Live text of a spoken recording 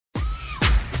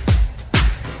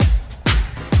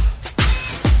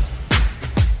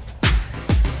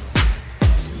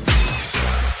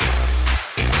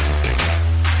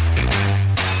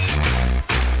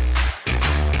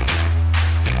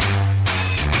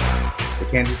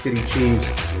Kansas City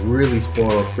Chiefs really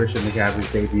spoiled Christian McCaffrey's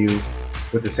debut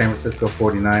with the San Francisco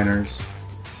 49ers.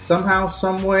 Somehow,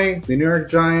 someway, the New York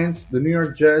Giants, the New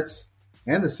York Jets,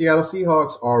 and the Seattle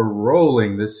Seahawks are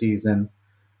rolling this season.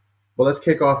 But let's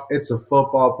kick off It's a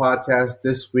Football podcast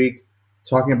this week,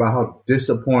 talking about how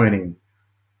disappointing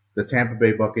the Tampa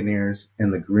Bay Buccaneers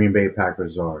and the Green Bay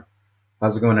Packers are.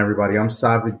 How's it going, everybody? I'm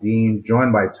Savid Dean,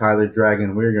 joined by Tyler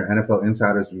Dragon. We're your NFL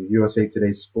insiders with USA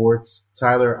Today Sports.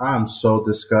 Tyler, I'm so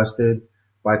disgusted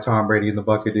by Tom Brady and the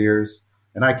Buccaneers,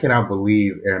 and I cannot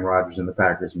believe Aaron Rodgers and the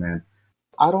Packers, man.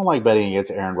 I don't like betting against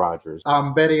Aaron Rodgers.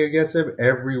 I'm betting against him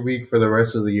every week for the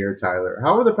rest of the year, Tyler.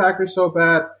 How are the Packers so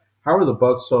bad? How are the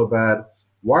Bucs so bad?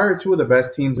 Why are two of the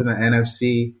best teams in the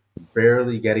NFC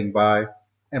barely getting by?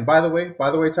 And by the way,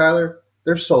 Tyler,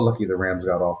 they're so lucky the Rams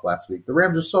got off last week. The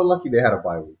Rams are so lucky they had a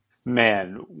bye week.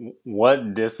 Man,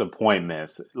 what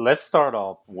disappointments. Let's start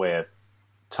off with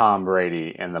Tom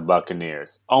Brady and the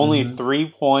Buccaneers. Only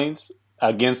 3 points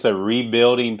against a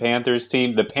rebuilding Panthers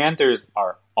team. The Panthers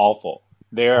are awful.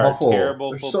 They're a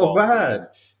terrible football so bad. team.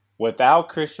 Without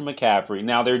Christian McCaffrey,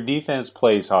 now their defense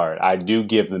plays hard. I do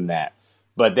give them that.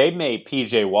 But they made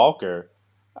P.J. Walker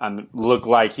look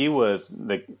like he was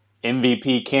the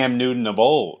MVP Cam Newton of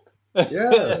old.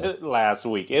 Yeah. Last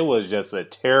week. It was just a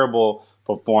terrible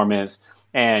performance.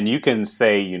 And you can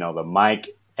say, the Mike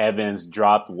Evans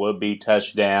dropped would-be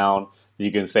touchdown.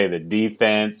 You can say the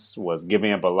defense was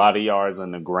giving up a lot of yards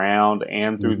on the ground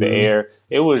and through the air.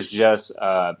 It was just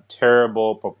a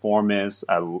terrible performance,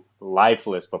 a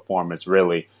lifeless performance,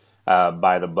 really,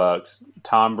 by the Bucs.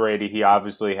 Tom Brady, he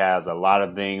obviously has a lot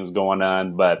of things going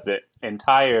on, but the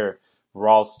entire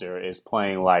roster is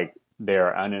playing like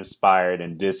they're uninspired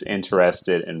and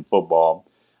disinterested in football.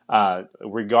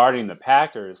 Regarding the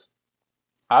Packers,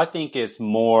 I think it's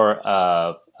more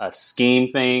of a scheme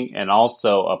thing and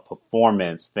also a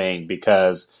performance thing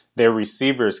because their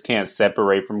receivers can't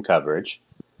separate from coverage.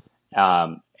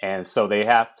 And so they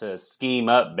have to scheme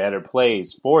up better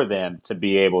plays for them to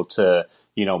be able to,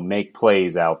 make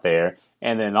plays out there.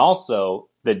 And then also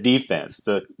the defense.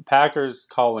 The Packers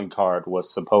calling card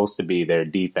was supposed to be their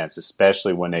defense,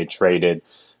 especially when they traded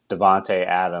Davante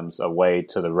Adams away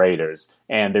to the Raiders.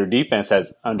 And their defense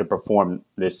has underperformed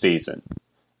this season.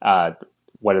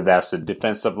 Whether that's the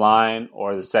defensive line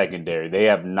or the secondary, they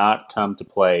have not come to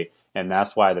play. And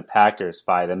that's why the Packers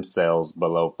find themselves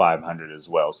below 500 as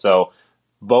well. So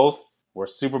both were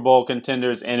Super Bowl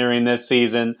contenders entering this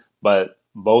season, but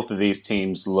both of these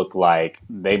teams look like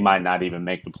they might not even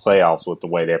make the playoffs with the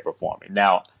way they're performing.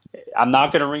 Now, I'm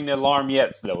not going to ring the alarm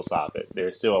yet, though, Sabit.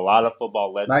 There's still a lot of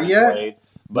football left to be played.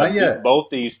 But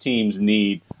both these teams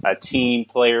need a team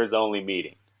players-only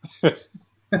meeting.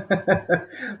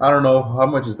 I don't know how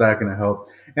much is that going to help.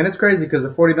 And it's crazy because the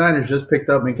 49ers just picked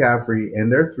up McCaffrey, and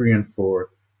they're 3-4.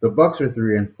 The Bucs are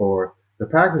 3-4. The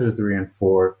Packers are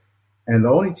 3-4. And the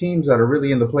only teams that are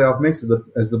really in the playoff mix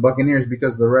is the Buccaneers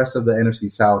because the rest of the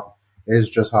NFC South is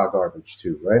just hot garbage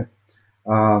too, right?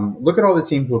 Look at all the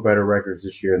teams with better records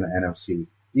this year in the NFC.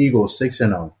 Eagles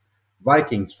 6-0,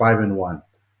 Vikings 5-1,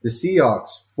 the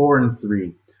Seahawks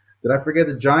 4-3. Did I forget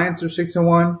the Giants are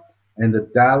 6-1? And the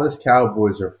Dallas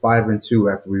Cowboys are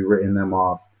 5-2 after we've written them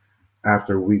off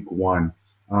after week 1.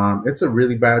 It's a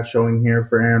really bad showing here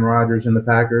for Aaron Rodgers and the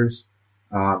Packers.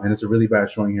 And it's a really bad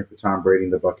showing here for Tom Brady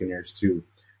and the Buccaneers, too.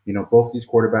 Both these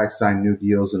quarterbacks signed new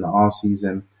deals in the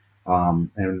offseason.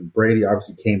 And Brady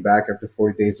obviously came back after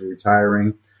 40 days of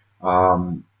retiring.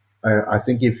 I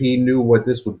think if he knew what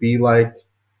this would be like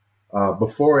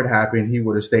before it happened, he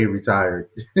would have stayed retired.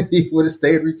 He would have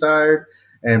stayed retired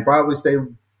and probably stayed,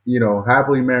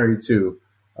 happily married, too.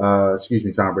 Excuse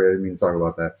me, Tom Brady. I didn't mean to talk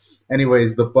about that.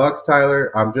 Anyways, the Bucs,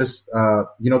 Tyler, I'm just,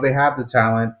 they have the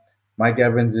talent. Mike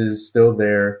Evans is still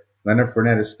there. Leonard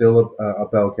Fournette is still a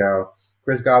bell cow.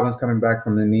 Chris Godwin's coming back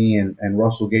from the knee, and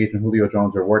Russell Gage and Julio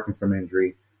Jones are working from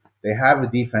injury. They have a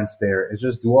defense there. It's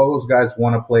just, do all those guys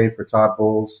want to play for Todd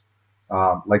Bowles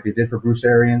like they did for Bruce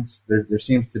Arians? There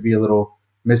seems to be a little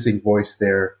missing voice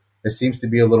there. It seems to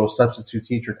be a little substitute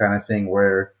teacher kind of thing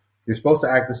where you're supposed to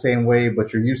act the same way,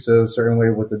 but you're used to a certain way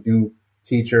with the new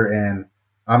teacher, and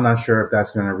I'm not sure if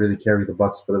that's going to really carry the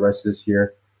Bucs for the rest of this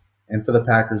year. And for the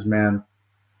Packers, man,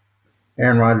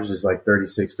 Aaron Rodgers is like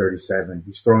 36, 37.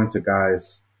 He's throwing to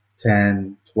guys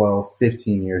 10, 12,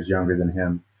 15 years younger than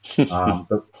him.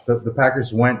 The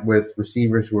Packers went with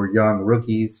receivers who were young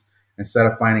rookies instead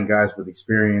of finding guys with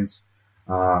experience.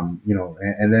 And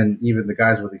then even the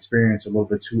guys with experience are a little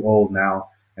bit too old now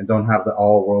and don't have the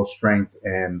all-world strength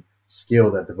and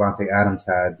skill that Davante Adams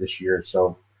had this year.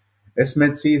 So it's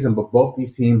midseason, but both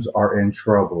these teams are in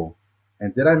trouble.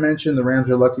 And did I mention the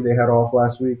Rams are lucky they had off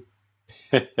last week?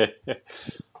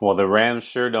 Well, the Rams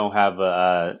sure don't have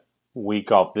a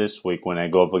week off this week when they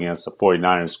go up against the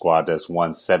 49ers squad that's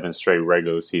won 7 straight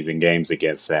regular season games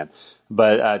against them.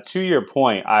 But to your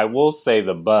point, I will say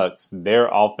the Bucs, their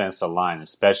offensive line,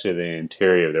 especially the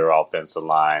interior of their offensive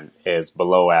line, is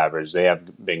below average. They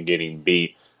have been getting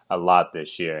beat a lot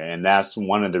this year, and that's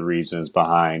one of the reasons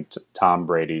behind Tom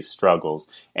Brady's struggles.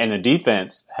 And the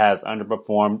defense has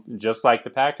underperformed just like the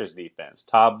Packers defense.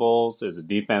 Todd Bowles is a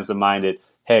defensive-minded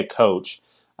head coach,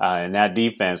 and that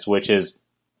defense, which is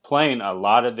playing a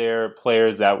lot of their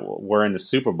players that were in the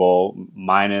Super Bowl,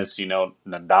 minus,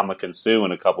 Ndamukong Suh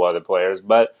and a couple other players,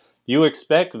 but you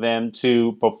expect them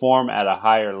to perform at a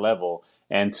higher level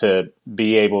and to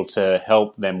be able to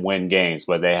help them win games,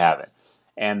 but they haven't.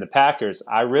 And the Packers,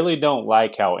 I really don't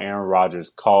like how Aaron Rodgers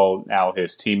called out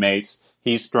his teammates.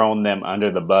 He's thrown them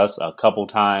under the bus a couple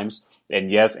times.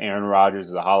 And yes, Aaron Rodgers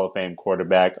is a Hall of Fame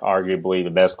quarterback, arguably the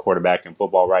best quarterback in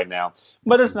football right now.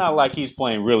 But it's not like he's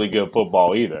playing really good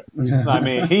football either. I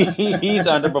mean, he's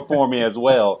underperforming as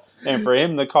well. And for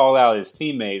him to call out his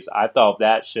teammates, I thought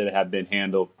that should have been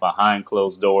handled behind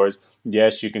closed doors.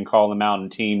 Yes, you can call them out in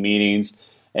team meetings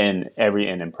and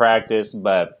in practice,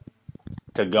 but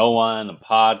to go on a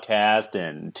podcast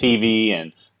and TV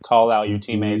and call out your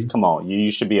teammates, come on, you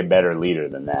should be a better leader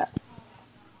than that.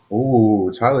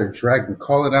 Ooh, Tyler Dragon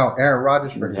calling out Aaron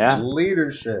Rodgers for his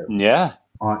leadership. Yeah.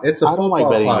 It's a I don't like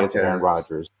betting podcast. against Aaron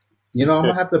Rodgers. I'm going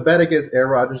to have to bet against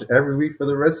Aaron Rodgers every week for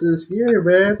the rest of this year,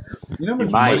 man. You know how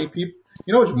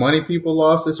much money people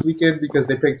lost this weekend because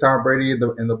they picked Tom Brady in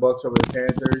the Bucs over the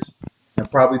Panthers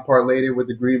and probably parlayed it with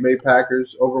the Green Bay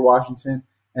Packers over Washington,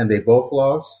 and they both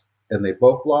lost. I'm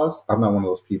not one of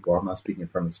those people. I'm not speaking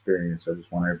from experience. I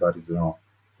just want everybody to know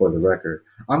for the record.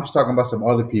 I'm just talking about some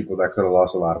other people that could have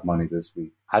lost a lot of money this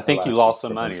week. I think you lost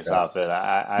some money, Safed.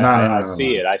 I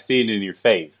see it. I see it in your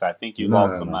face. I think you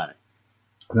lost some money.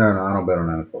 No, I don't bet on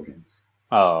NFL games.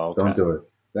 Oh, okay. Don't do it.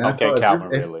 Okay, Calvin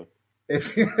Ridley.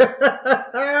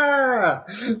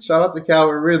 Shout out to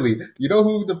Calvin Ridley. You know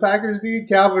who the Packers need?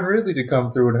 Calvin Ridley to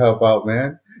come through and help out,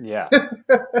 man. Yeah.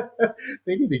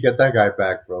 They need to get that guy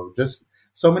back, bro. Just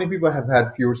so many people have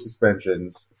had fewer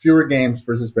games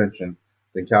for suspension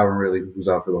than Calvin Ridley, who's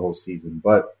out for the whole season.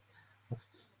 But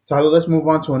Tyler, let's move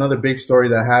on to another big story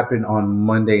that happened on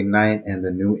Monday night, and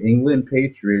the New England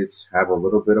Patriots have a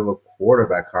little bit of a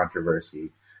quarterback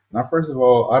controversy. Now, first of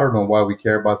all, I don't know why we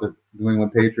care about the New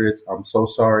England Patriots. I'm so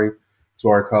sorry to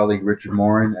our colleague Richard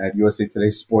Morin at USA Today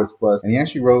Sports Plus. And he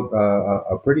actually wrote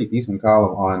a pretty decent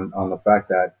column on the fact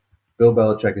that Bill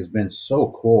Belichick has been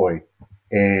so coy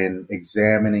in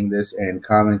examining this and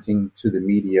commenting to the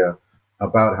media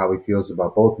about how he feels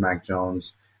about both Mac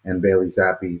Jones and Bailey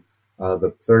Zappi,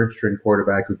 the third-string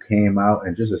quarterback who came out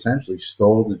and just essentially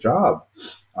stole the job.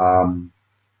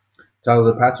 Tyler,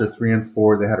 the Pats are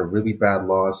 3-4. They had a really bad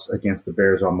loss against the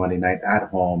Bears on Monday night at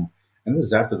home. And this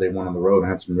is after they won on the road and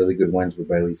had some really good wins with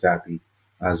Bailey Zappi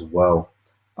as well.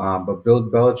 But Bill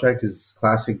Belichick is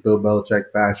classic Bill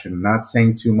Belichick fashion, not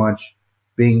saying too much,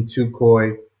 being too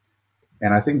coy.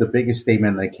 And I think the biggest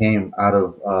statement that came out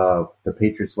of the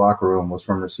Patriots locker room was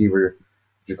from receiver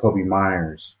Jacoby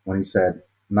Myers when he said,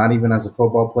 not even as a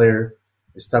football player,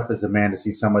 it's tough as a man to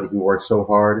see somebody who works so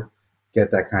hard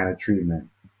get that kind of treatment.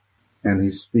 And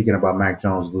he's speaking about Mac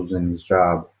Jones losing his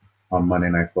job on Monday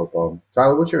Night Football.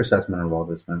 Tyler, what's your assessment of all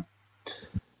this, man?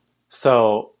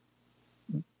 So,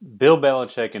 Bill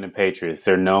Belichick and the Patriots,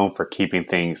 they're known for keeping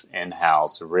things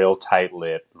in-house, real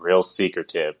tight-lipped, real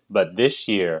secretive. But this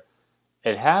year,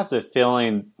 it has a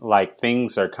feeling like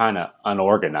things are kind of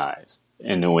unorganized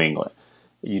in New England.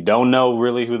 You don't know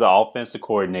really who the offensive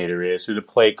coordinator is, who the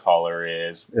play caller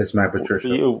is. It's Matt Patricia.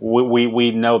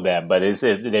 We know that, but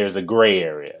there's a gray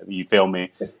area. You feel me?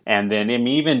 And then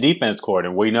even defense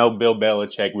coordinator. We know Bill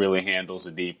Belichick really handles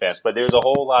the defense, but there's a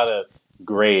whole lot of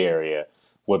gray area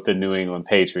with the New England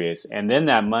Patriots. And then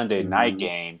that Monday night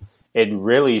game, it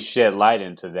really shed light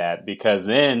into that because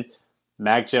then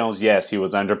Mac Jones, yes, he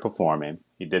was underperforming.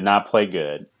 He did not play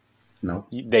good. No.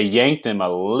 They yanked him a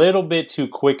little bit too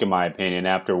quick, in my opinion,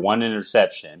 after one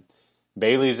interception.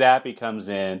 Bailey Zappi comes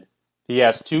in. He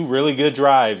has 2 really good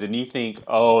drives, and you think,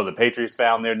 oh, the Patriots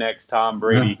found their next Tom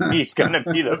Brady. He's going to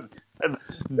be the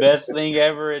best thing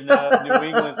ever in New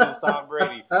England since Tom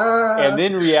Brady. And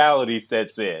then reality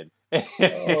sets in.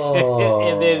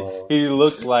 And then he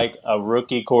looks like a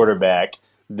rookie quarterback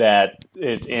that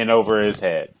is in over his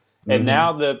head. And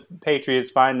now the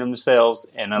Patriots find themselves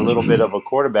in a little bit of a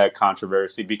quarterback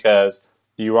controversy because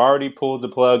you already pulled the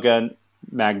plug on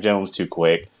Mac Jones too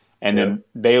quick. And then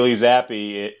Bailey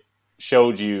Zappi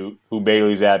showed you who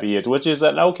Bailey Zappi is, which is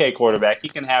an okay quarterback. He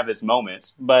can have his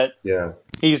moments, but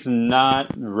he's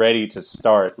not ready to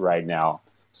start right now.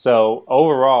 So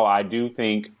overall, I do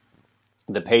think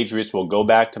the Patriots will go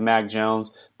back to Mac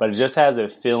Jones, but it just has a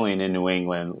feeling in New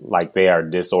England like they are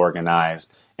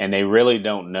disorganized and they really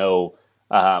don't know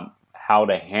how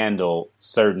to handle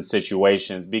certain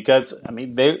situations because, I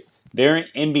mean, they're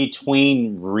in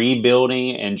between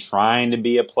rebuilding and trying to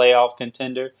be a playoff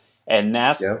contender. And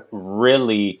that's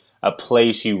really a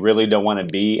place you really don't want to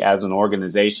be as an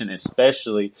organization,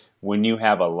 especially when you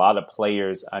have a lot of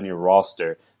players on your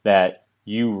roster that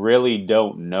you really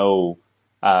don't know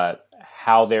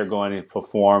how they're going to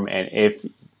perform and if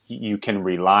you can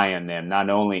rely on them, not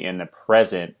only in the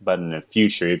present, but in the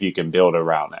future, if you can build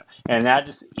around them. And that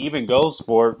just even goes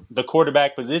for the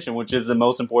quarterback position, which is the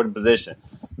most important position.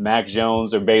 Mac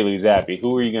Jones or Bailey Zappi,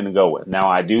 who are you going to go with? Now,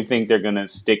 I do think they're going to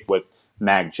stick with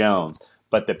Mac Jones,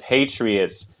 but the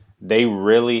Patriots, they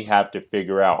really have to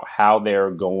figure out how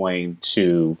they're going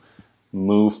to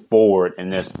move forward in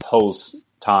this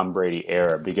post-Tom Brady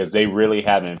era because they really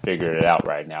haven't figured it out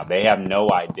right now. They have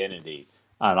no identity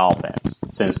on offense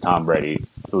since Tom Brady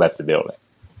left the building.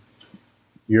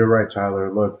 You're right,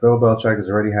 Tyler. Look, Bill Belichick has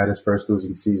already had his first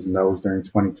losing season. That was during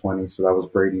 2020, so that was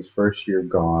Brady's first year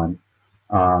gone.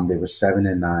 They were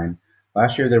 7-9.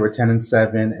 Last year they were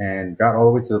 10-7 and got all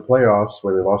the way to the playoffs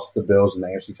where they lost to the Bills in the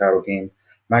AFC title game.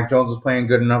 Mac Jones was playing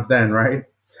good enough then, right?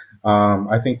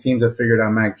 I think teams have figured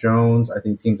out Mac Jones. I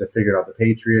think teams have figured out the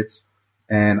Patriots.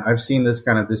 And I've seen this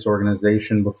kind of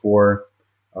disorganization before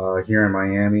here in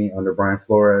Miami under Brian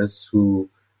Flores, who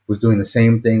was doing the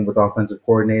same thing with offensive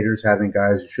coordinators, having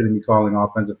guys who shouldn't be calling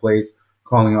offensive plays.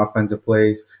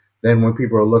 Then when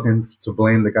people are looking to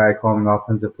blame the guy calling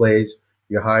offensive plays,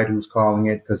 you hide who's calling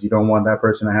it because you don't want that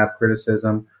person to have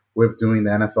criticism with doing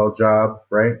the NFL job,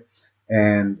 right?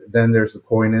 And then there's the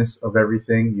coyness of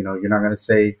everything. You know, you're not going to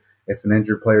say if an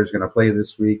injured player is going to play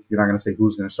this week. You're not going to say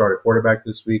who's going to start a quarterback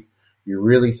this week. You're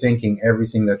really thinking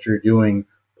everything that you're doing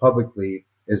publicly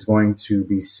is going to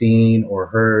be seen or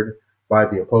heard by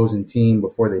the opposing team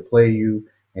before they play you.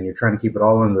 And you're trying to keep it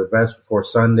all under the vest before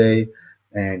Sunday.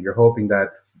 And you're hoping that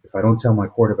if I don't tell my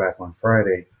quarterback on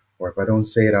Friday or if I don't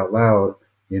say it out loud,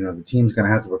 you know, the team's going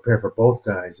to have to prepare for both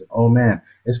guys. And, oh, man,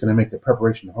 it's going to make the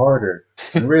preparation harder.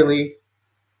 And really,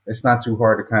 it's not too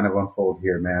hard to kind of unfold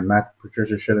here, man. Matt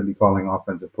Patricia shouldn't be calling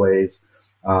offensive plays.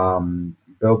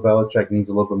 Bill Belichick needs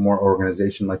a little bit more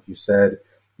organization, like you said.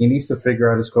 He needs to figure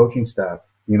out his coaching staff.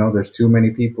 You know, there's too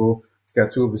many people. He's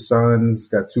got two of his sons,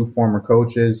 got two former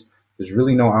coaches. There's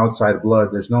really no outside blood.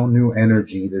 There's no new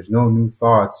energy. There's no new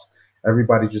thoughts.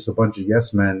 Everybody's just a bunch of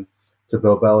yes men to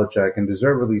Bill Belichick, and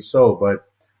deservedly so. But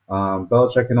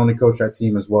Belichick can only coach that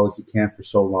team as well as he can for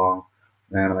so long.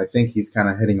 And I think he's kind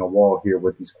of hitting a wall here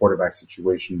with these quarterback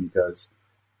situation because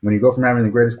when you go from having the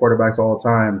greatest quarterbacks all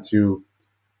time to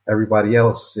everybody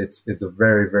else, it's a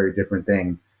very, very different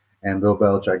thing. And Bill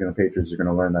Belichick and the Patriots are going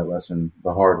to learn that lesson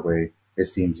the hard way, it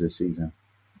seems, this season.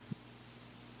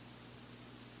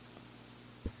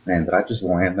 Man, did I just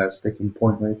land that sticking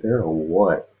point right there or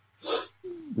what?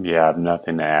 Yeah, I have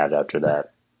nothing to add after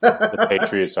that. The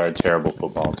Patriots are a terrible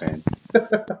football team.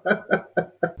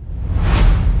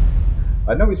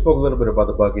 I know we spoke a little bit about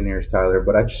the Buccaneers, Tyler,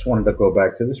 but I just wanted to go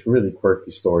back to this really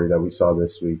quirky story that we saw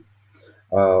this week.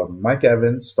 Mike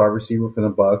Evans, star receiver for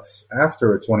the Bucs,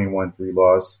 after a 21-3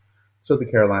 loss to the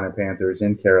Carolina Panthers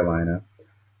in Carolina,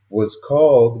 was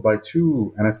called by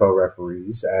two NFL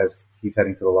referees as he's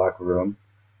heading to the locker room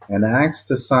and asked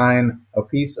to sign a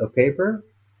piece of paper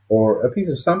or a piece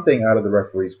of something out of the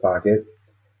referee's pocket.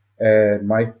 And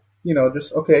Mike,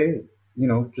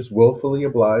 just willfully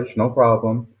obliged, no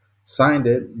problem, signed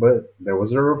it, but there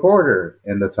was a reporter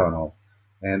in the tunnel,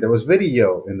 and there was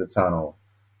video in the tunnel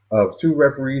of two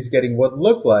referees getting what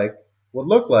looked like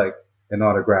an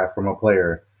autograph from a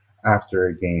player after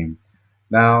a game.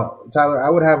 Now, Tyler, I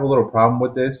would have a little problem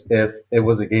with this if it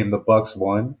was a game the Bucs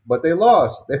won, but they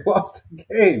lost. They lost the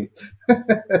game.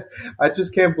 I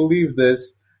just can't believe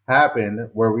this happened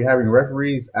where we're having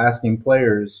referees asking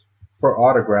players for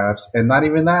autographs, and not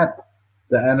even that.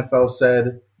 The NFL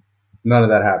said none of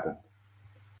that happened.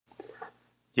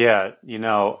 Yeah,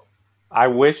 I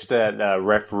wish that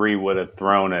referee would have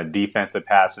thrown a defensive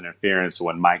pass interference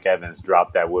when Mike Evans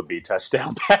dropped that would-be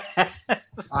touchdown pass.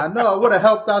 I know. It would have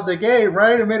helped out the game,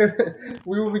 right? It made it,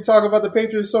 we would be talking about the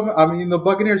Patriots the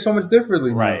Buccaneers so much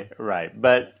differently. Right.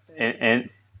 But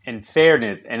in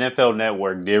fairness, NFL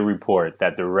Network did report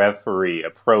that the referee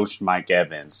approached Mike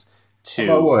Evans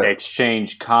to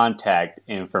exchange contact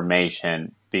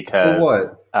information because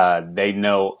they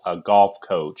know a golf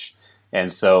coach. And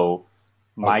so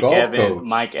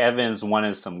Mike Evans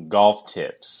wanted some golf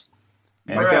tips.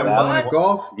 And Mike so Evans that's wanted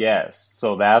golf? Yes.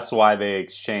 So that's why they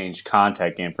exchanged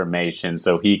contact information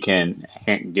so he can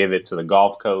give it to the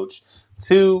golf coach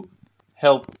to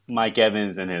help Mike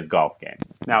Evans in his golf game.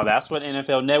 Now, that's what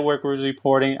NFL Network was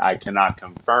reporting. I cannot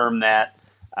confirm that.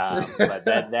 But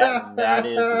that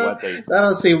is what they said. That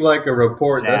don't seem like a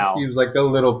report. That seems like a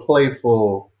little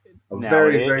playful,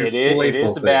 very playful It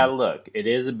is a bad look. It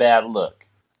is a bad look.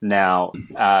 Now,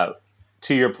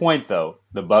 to your point, though,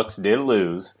 the Bucs did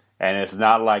lose. And it's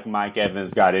not like Mike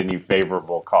Evans got any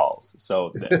favorable calls.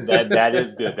 So that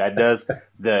is good. That does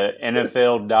the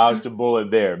NFL dodged a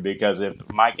bullet there, because if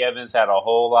Mike Evans had a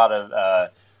whole lot of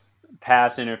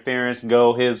pass interference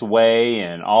go his way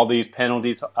and all these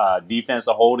penalties,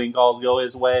 defensive holding calls go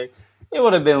his way, it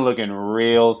would have been looking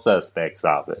real suspects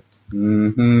of it.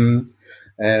 Mm-hmm.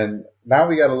 And now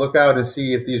we got to look out and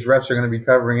see if these refs are going to be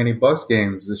covering any Bucs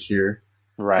games this year.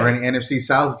 Right. Or any NFC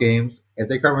South games. If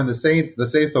they're covering the Saints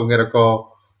don't get a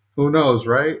call. Who knows,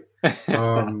 right?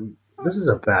 This is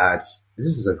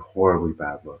a horribly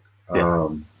bad look. Yeah.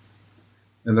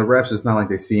 And the refs, it's not like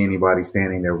they see anybody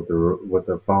standing there with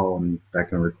the phone that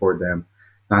can record them,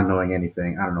 not knowing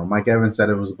anything. I don't know. Mike Evans said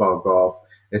it was about golf.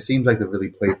 It seems like the really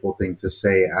playful thing to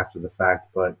say after the fact,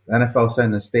 but the NFL said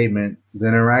in a statement, the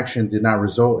interaction did not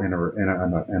result in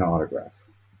an autograph.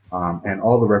 And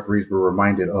all the referees were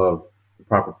reminded of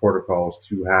proper protocols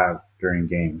to have during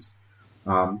games.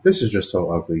 This is just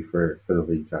so ugly for the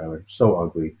league, Tyler. So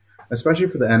ugly. Especially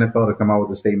for the NFL to come out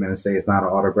with a statement and say it's not an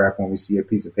autograph when we see a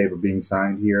piece of paper being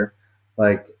signed here.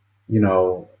 Like,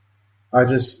 the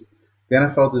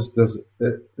NFL just does.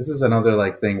 This is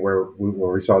another thing where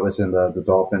we saw this in the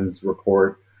Dolphins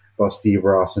report about Steve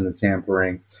Ross and the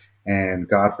tampering. And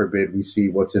God forbid we see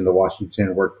what's in the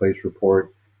Washington workplace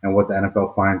report and what the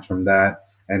NFL finds from that.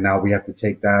 And now we have to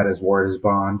take that as word as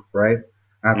bond, right?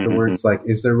 Afterwards,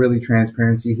 is there really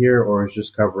transparency here, or is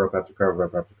just cover up after cover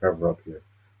up after cover up here?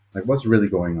 What's really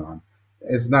going on?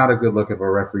 It's not a good look if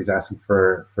a referee's asking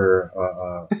for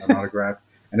an autograph,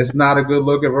 and it's not a good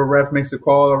look if a ref makes a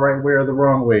call the right way or the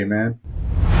wrong way, man.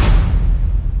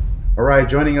 All right,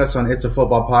 joining us on It's a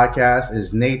Football Podcast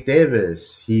is Nate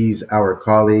Davis. He's our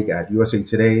colleague at USA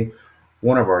Today,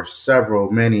 one of our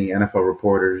many NFL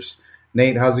reporters.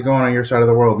 Nate, how's it going on your side of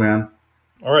the world, man?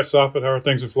 All right, Safed, how are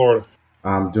things in Florida?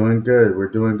 I'm doing good. We're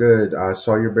doing good. I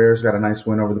saw your Bears got a nice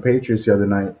win over the Patriots the other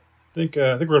night. I think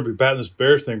we're going to be batting this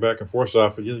Bears thing back and forth,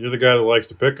 Safed. You're the guy that likes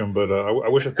to pick them, but I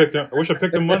wish I picked them. I wish I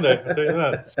picked them Monday. I'll tell you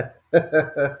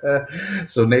that.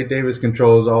 So Nate Davis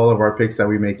controls all of our picks that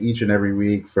we make each and every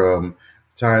week, from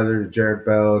Tyler to Jared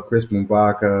Bell, Chris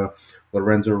Mubaka,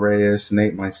 Lorenzo Reyes,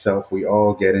 Nate, myself. We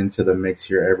all get into the mix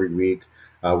here every week.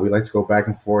 We like to go back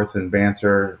and forth and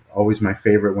banter. Always my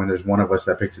favorite when there's one of us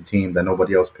that picks a team that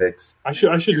nobody else picks. I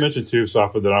should mention too,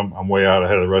 Safa, that I'm way out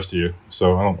ahead of the rest of you.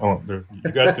 So I don't.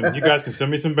 You guys can send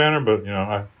me some banner, but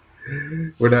You're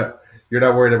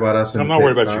not worried about us. I'm not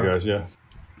worried about you guys. Yeah.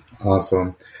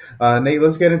 Awesome, Nate.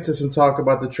 Let's get into some talk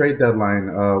about the trade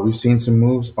deadline. We've seen some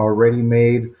moves already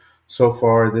made so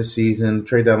far this season. The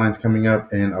trade deadline's coming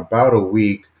up in about a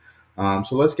week.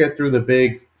 So let's get through the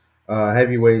big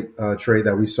heavyweight trade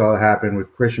that we saw happen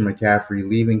with Christian McCaffrey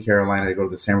leaving Carolina to go to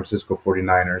the San Francisco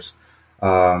 49ers.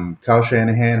 Kyle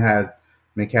Shanahan had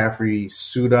McCaffrey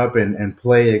suit up and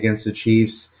play against the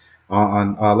Chiefs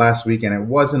on last week, and it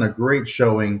wasn't a great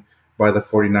showing by the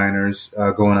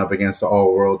 49ers going up against the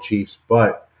all-world Chiefs.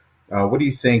 But what do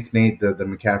you think, Nate, the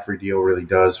McCaffrey deal really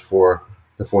does for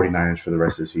the 49ers for the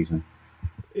rest of the season?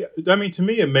 Yeah, I mean, to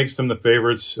me, it makes them the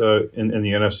favorites in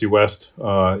the NFC West.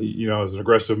 As an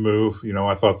aggressive move.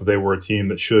 I thought that they were a team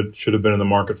that should have been in the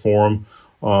market for them,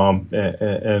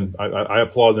 and I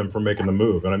applaud them for making the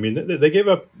move. And I mean, they gave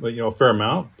up a fair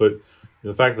amount, but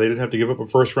the fact that they didn't have to give up a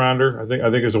first rounder, I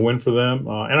think is a win for them.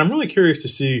 And I'm really curious to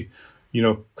see,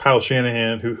 Kyle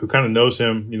Shanahan, who kind of knows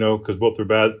him, because both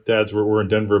their dads were in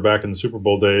Denver back in the Super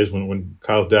Bowl days when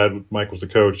Kyle's dad, Mike, was the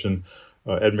coach, and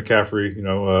Ed McCaffrey,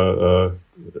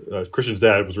 Christian's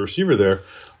dad, was a receiver there.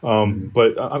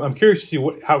 But I'm curious to see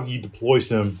how he deploys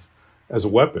him as a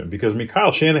weapon, because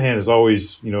Kyle Shanahan has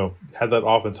always, had that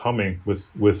offense humming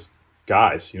with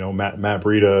guys, Matt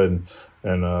Breida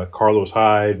and Carlos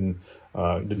Hyde and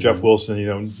Jeff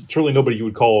Wilson. Certainly nobody you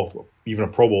would call even a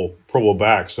Pro Bowl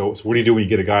back. So what do you do when you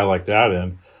get a guy like that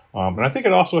in? And I think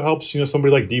it also helps,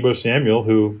 somebody like Deebo Samuel,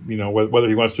 who, whether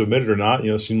he wants to admit it or not,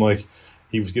 seemed like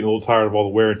he was getting a little tired of all the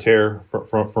wear and tear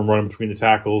from running between the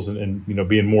tackles and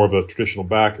being more of a traditional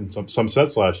back in some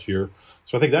sets last year.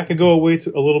 So I think that could go away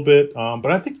a little bit. But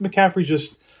I think McCaffrey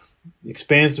just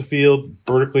expands the field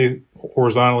vertically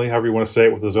horizontally, however you want to say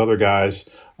it, with those other guys.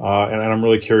 And I'm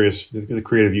really curious the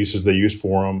creative uses they use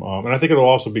for him. And I think it'll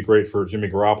also be great for Jimmy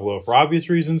Garoppolo for obvious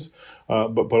reasons,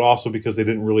 but also because they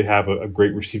didn't really have a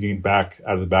great receiving back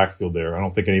out of the backfield there. I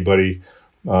don't think anybody,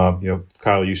 Kyle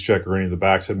Juszczyk or any of the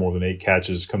backs had more than 8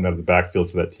 catches coming out of the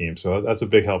backfield for that team. So that's a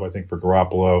big help, I think, for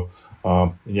Garoppolo.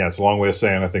 And yeah, it's a long way of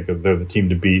saying I think that they're the team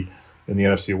to beat in the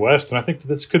NFC West. And I think that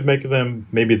this could make them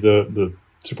maybe the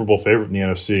Super Bowl favorite in the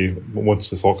NFC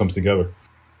once this all comes together.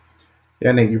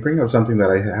 Yeah, Nate, you bring up something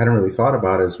that I hadn't really thought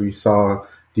about as we saw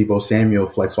Deebo Samuel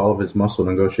flex all of his muscle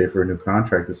to negotiate for a new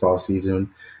contract this offseason.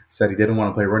 Said he didn't want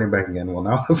to play running back again. Well,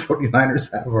 now the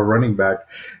 49ers have a running back,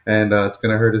 and it's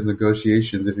going to hurt his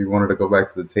negotiations if he wanted to go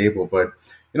back to the table. But,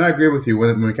 I agree with you. When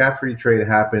the McCaffrey trade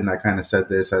happened, I kind of said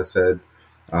this. I said,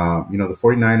 the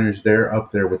 49ers, they're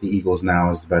up there with the Eagles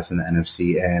now as the best in the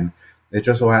NFC. And it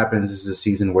just so happens this is a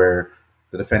season where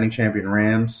the defending champion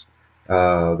Rams,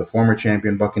 the former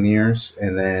champion Buccaneers,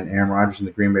 and then Aaron Rodgers and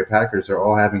the Green Bay Packers are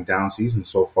all having down seasons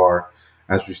so far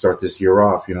as we start this year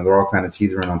off. They're all kind of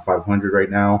teetering on 500 right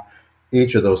now.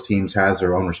 Each of those teams has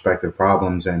their own respective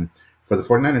problems. And for the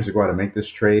 49ers to go out and make this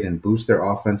trade and boost their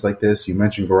offense like this, you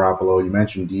mentioned Garoppolo, you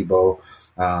mentioned Deebo,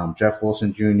 Jeff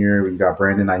Wilson Jr., you got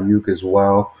Brandon Ayuk as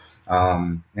well.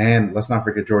 And let's not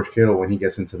forget George Kittle when he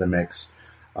gets into the mix.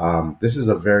 This is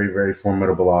a very, very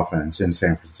formidable offense in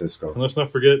San Francisco. And let's not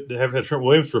forget they haven't had Trent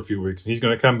Williams for a few weeks. He's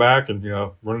going to come back and,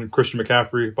 running Christian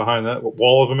McCaffrey behind that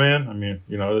wall of a man. I mean,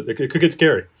 it could get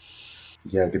scary.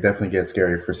 Yeah, it could definitely get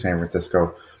scary for San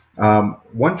Francisco.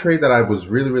 One trade that I was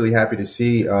really, really happy to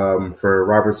see for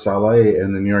Robert Saleh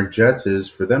and the New York Jets is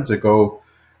for them to go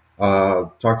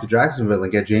talk to Jacksonville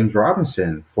and get James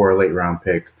Robinson for a late round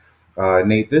pick.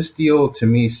 Nate, this deal to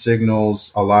me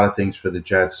signals a lot of things for the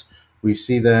Jets. We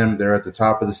see them; they're at the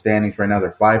top of the standings right now.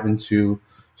 They're 5-2,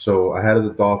 so ahead of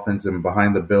the Dolphins and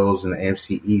behind the Bills in the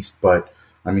AFC East. But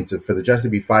I mean, for the Jets to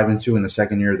be 5-2 in the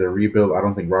second year of their rebuild, I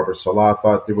don't think Robert Saleh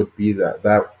thought they would be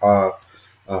that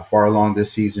far along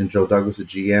this season. Joe Douglas, the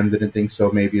GM, didn't think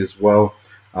so, maybe as well.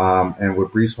 And with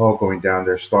Breece Hall going down,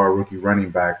 their star rookie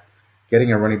running back,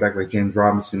 getting a running back like James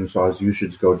Robinson, who saw his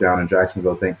usage go down in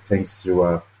Jacksonville thanks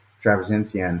to Travis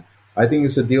Etienne, I think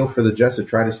it's a deal for the Jets to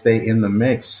try to stay in the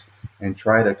mix and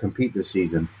try to compete this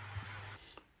season.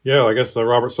 Yeah, I guess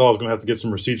Robert Saleh is going to have to get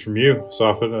some receipts from you,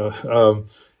 Safin.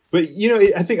 But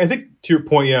I think to your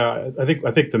point, yeah, I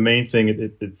think the main thing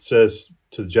it says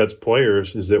to the Jets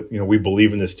players is that we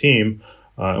believe in this team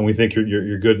and we think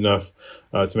you're good enough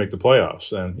to make the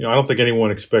playoffs. And I don't think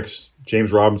anyone expects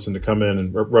James Robinson to come in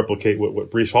and replicate what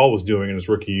Breece Hall was doing in his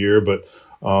rookie year, but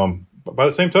by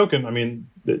the same token, I mean,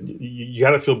 you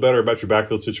got to feel better about your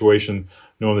backfield situation,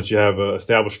 knowing that you have an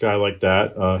established guy like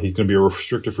that. He's going to be a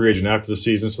restricted free agent after the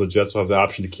season, so the Jets will have the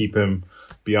option to keep him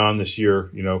beyond this year,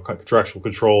 contractual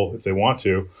control if they want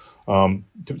to.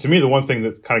 To me, the one thing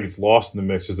that kind of gets lost in the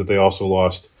mix is that they also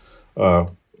lost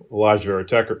Elijah Vera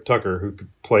Tucker, who could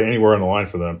play anywhere on the line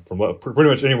for them, from pretty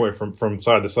much anywhere from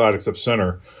side to side except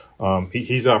center.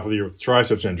 He's out for the year with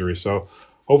triceps injury, so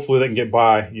hopefully they can get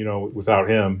by, without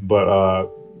him. But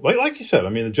like you said, I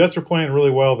mean, the Jets are playing really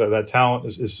well. That talent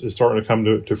is starting to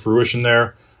come to fruition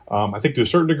there. I think to a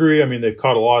certain degree, I mean, they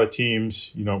caught a lot of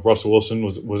teams. Russell Wilson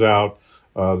was out.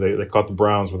 They caught the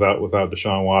Browns without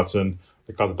Deshaun Watson.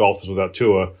 They caught the Dolphins without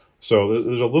Tua. So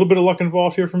there's a little bit of luck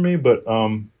involved here for me. But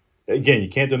again, you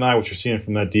can't deny what you're seeing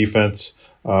from that defense.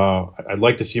 I'd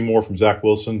like to see more from Zach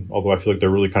Wilson, although I feel like they're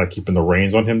really kind of keeping the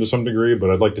reins on him to some degree.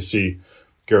 But I'd like to see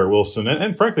Garrett Wilson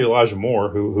and frankly Elijah Moore,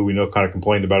 who we know kind of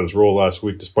complained about his role last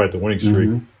week despite the winning streak.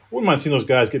 Mm-hmm. Wouldn't mind seeing those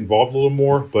guys get involved a little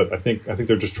more, but I think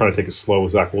they're just trying to take it slow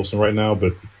with Zach Wilson right now.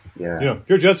 But yeah, if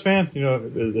you're a Jets fan,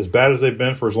 as bad as they've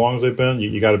been for as long as they've been,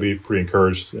 you got to be pretty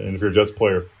encouraged. And if you're a Jets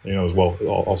player, as well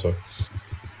also.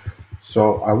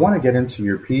 So I want to get into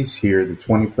your piece here, the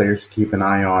 20 players to keep an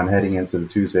eye on heading into the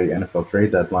Tuesday NFL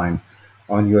trade deadline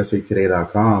on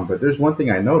USAToday.com. But there's one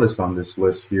thing I noticed on this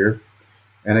list here,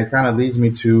 and it kind of leads me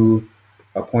to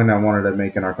a point I wanted to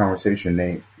make in our conversation,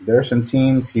 Nate. There are some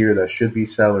teams here that should be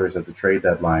sellers at the trade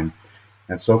deadline.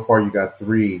 And so far you got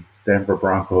 3 Denver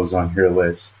Broncos on your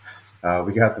list.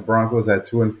 We got the Broncos at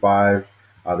 2-5.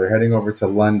 They're heading over to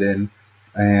London.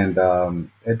 And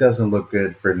it doesn't look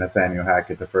good for Nathaniel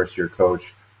Hackett, the first-year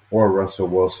coach, or Russell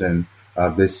Wilson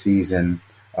this season.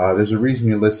 There's a reason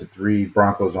you listed 3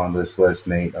 Broncos on this list,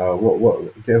 Nate.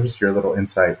 Give us your little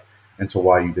insight into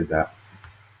why you did that.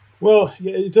 Well,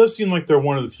 yeah, it does seem like they're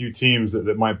one of the few teams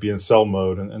that might be in sell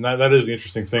mode. And that is the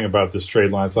interesting thing about this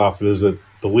trade line off is that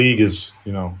the league is,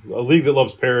 a league that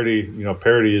loves parity.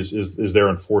 Parity is there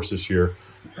in force this year.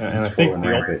 And It's I full think and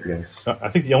rampant, yes. I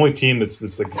think the only team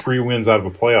that's like 3 wins out of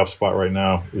a playoff spot right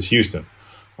now is Houston.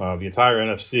 The entire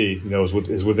NFC,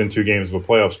 is within 2 games of a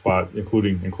playoff spot,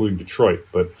 including Detroit.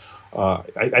 But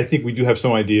I think we do have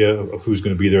some idea of who's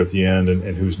going to be there at the end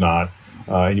and who's not.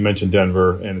 And you mentioned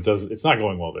Denver, and it's not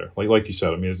going well there. Like you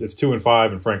said, I mean, it's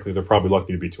 2-5, and frankly, they're probably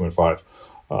lucky to be 2-5.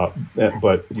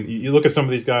 But you look at some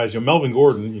of these guys. Melvin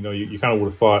Gordon. You kind of would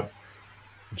have thought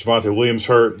Javonte Williams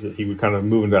hurt, that he would kind of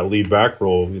move into that lead back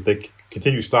role. They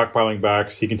continue stockpiling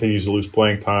backs. He continues to lose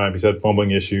playing time. He's had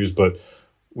fumbling issues, but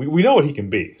we know what he can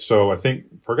be. So I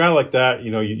think for a guy like that,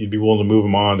 you'd be willing to move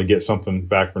him on to get something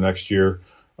back for next year.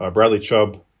 Bradley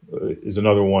Chubb is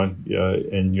another one,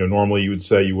 and normally you would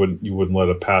say you wouldn't let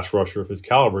a pass rusher of his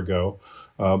caliber go,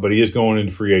 but he is going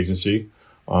into free agency,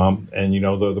 and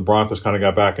the Broncos kind of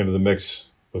got back into the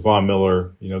mix with Von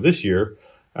Miller, this year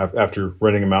after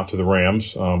renting him out to the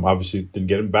Rams. Obviously didn't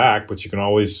get him back, but you can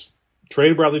always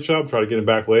trade Bradley Chubb, try to get him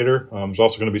back later. There's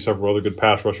also going to be several other good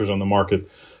pass rushers on the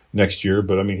market next year,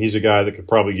 but I mean, he's a guy that could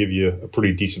probably give you a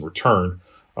pretty decent return.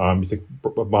 You think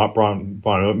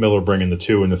Von Miller bringing the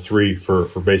 2 and the 3 for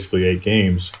basically 8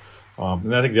 games.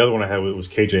 And I think the other one I had was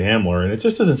KJ Hamler, and it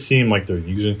just doesn't seem like they're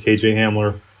using KJ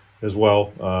Hamler as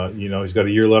well. He's got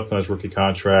a year left on his rookie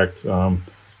contract. You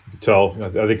could tell, I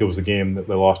think it was the game that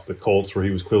they lost to the Colts where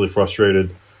he was clearly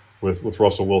frustrated with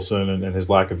Russell Wilson and his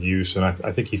lack of use. And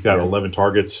I think he's got 11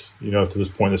 targets, to this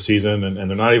point in the season, and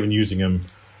they're not even using him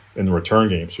in the return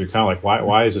game. So you're kind of like,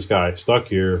 why is this guy stuck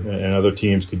here? And other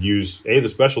teams could use the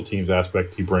special teams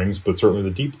aspect he brings, but certainly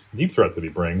the deep threat that he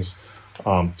brings.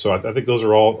 So I think those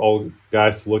are all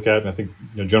guys to look at. And I think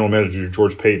General Manager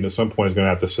George Payton at some point is going to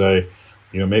have to say,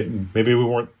 maybe we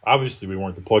weren't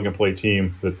the plug and play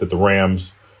team that the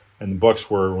Rams and the Bucs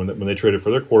were when they traded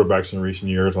for their quarterbacks in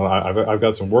recent years. I've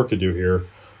got some work to do here.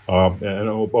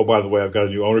 And by the way, I've got a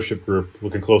new ownership group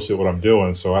looking closely at what I'm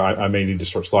doing, so I may need to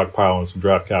start stockpiling some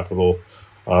draft capital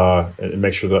and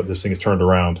make sure that this thing is turned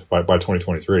around by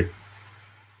 2023.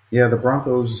 Yeah, the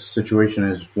Broncos situation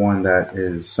is one that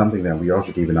is something that we all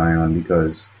should keep an eye on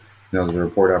because there's a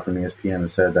report out from ESPN that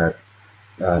said that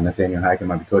Nathaniel Hackett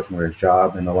might be coaching for his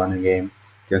job in the London game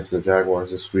against the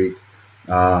Jaguars this week,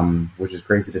 which is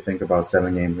crazy to think about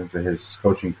 7 games into his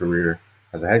coaching career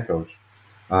as a head coach.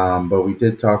 But we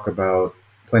did talk about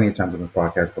plenty of times on this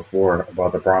podcast before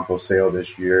about the Broncos sale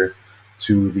this year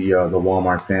to the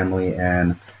Walmart family.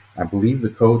 And I believe the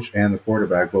coach and the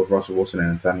quarterback, both Russell Wilson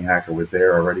and Nathaniel Hackett, were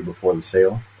there already before the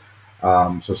sale.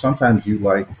 So sometimes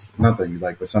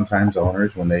but sometimes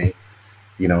owners, when they,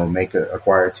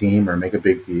 acquire a team or make a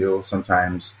big deal,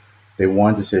 sometimes they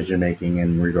want decision-making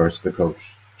in regards to the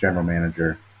coach, general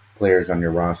manager, players on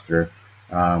your roster.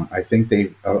 I think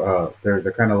they're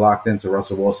kind of locked into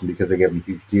Russell Wilson because they gave him a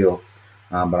huge deal,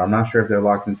 but I'm not sure if they're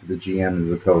locked into the GM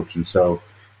and the coach. And so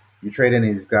you trade any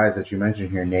of these guys that you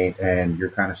mentioned here, Nate, and you're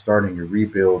kind of starting your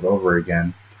rebuild over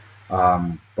again.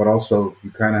 But also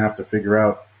you kind of have to figure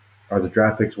out, are the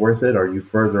draft picks worth it? Are you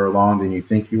further along than you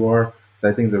think you are? So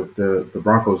I think the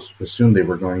Broncos assumed they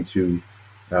were going to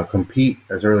compete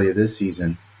as early as this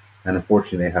season, and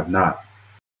unfortunately they have not.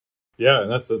 Yeah,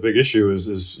 and that's the big issue is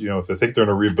if they think they're in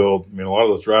a rebuild, I mean, a lot of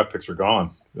those draft picks are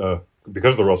gone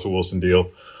because of the Russell Wilson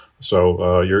deal.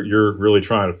 So you're really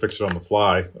trying to fix it on the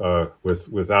fly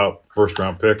without first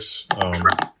round picks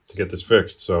to get this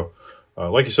fixed. So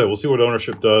like you said, we'll see what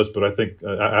ownership does. But I think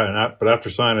but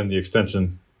after signing the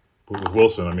extension with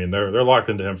Wilson, I mean they're locked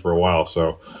into him for a while.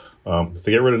 So if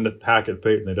they get rid of Hackett,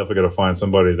 Payton, they definitely got to find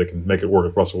somebody that can make it work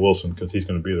with Russell Wilson because he's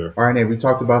going to be there. All right, Nate, we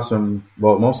talked about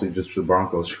mostly just the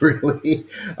Broncos, really,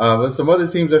 but some other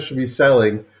teams that should be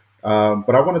selling.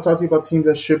 But I want to talk to you about teams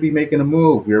that should be making a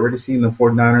move. We already seen the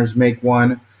 49ers make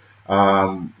one,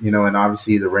 and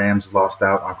obviously the Rams lost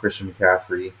out on Christian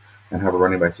McCaffrey and have a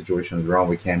running back situation of their own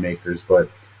with Cam Akers. But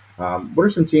what are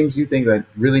some teams you think that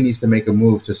really needs to make a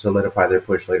move to solidify their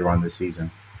push later on this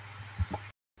season?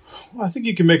 Well, I think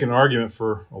you can make an argument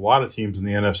for a lot of teams in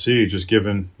the NFC, just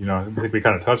given, I think we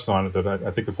kind of touched on it, that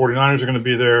I think the 49ers are going to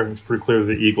be there. It's pretty clear that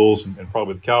the Eagles and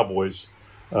probably the Cowboys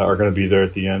are going to be there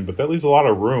at the end. But that leaves a lot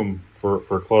of room for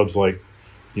clubs like,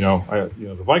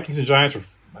 the Vikings and Giants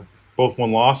are both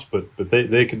one loss, but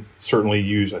they could certainly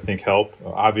use, I think, help.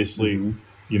 Obviously,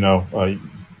 you'd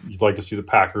like to see the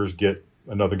Packers get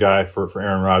another guy for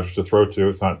Aaron Rodgers to throw to.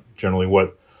 It's not generally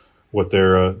what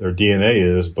their DNA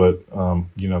is, but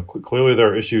clearly there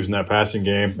are issues in that passing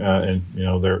game, and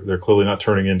they're clearly not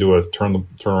turning into a turn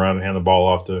around and hand the ball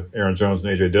off to Aaron Jones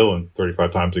and AJ Dillon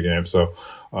 35 times a game. So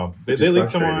they leap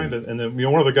to mind, and then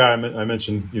one other guy I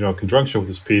mentioned, in conjunction with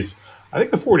this piece, I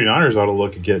think the 49ers ought to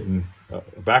look at getting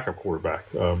a backup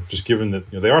quarterback. Just given that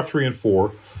they are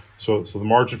 3-4, so the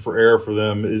margin for error for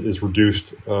them is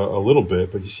reduced a little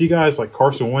bit. But you see guys like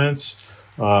Carson Wentz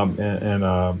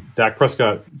and Dak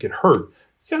Prescott get hurt.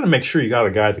 You got to make sure you got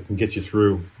a guy that can get you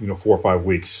through 4 or 5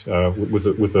 weeks with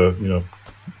a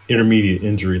intermediate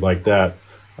injury like that.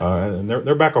 And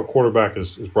their backup quarterback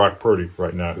is Brock Purdy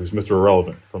right now, who's Mr.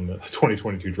 Irrelevant from the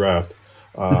 2022 draft.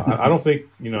 I don't think,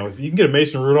 if you can get a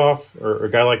Mason Rudolph or a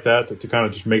guy like that to kind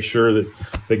of just make sure that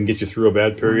they can get you through a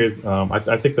bad period,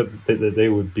 I think that they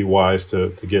would be wise to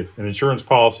get an insurance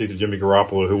policy to Jimmy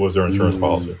Garoppolo, who was their insurance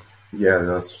policy.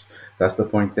 Yeah, that's the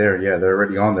point there. Yeah, they're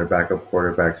already on their backup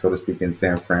quarterback, so to speak, in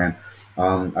San Fran.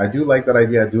 I do like that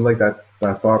idea. I do like that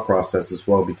thought process as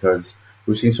well, because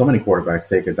we've seen so many quarterbacks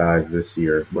take a dive this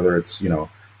year, whether it's,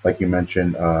 like you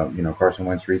mentioned, Carson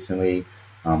Wentz recently.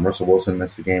 Russell Wilson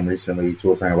missed the game recently.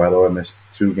 Tua Tagovailoa missed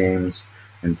 2 games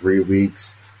in 3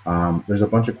 weeks. There's a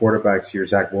bunch of quarterbacks here.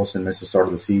 Zach Wilson missed the start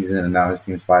of the season, and now his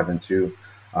team's 5-2.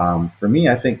 For me,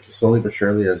 I think slowly but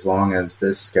surely, as long as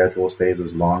this schedule stays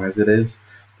as long as it is,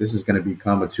 this is going to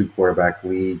become a 2-quarterback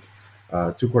league,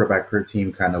 2-quarterback per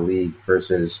team kind of league,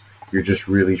 versus you're just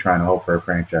really trying to hope for a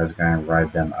franchise guy and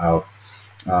ride them out.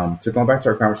 To go back to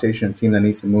our conversation, a team that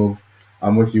needs to move,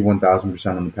 I'm with you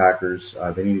 1,000% on the Packers.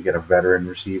 They need to get a veteran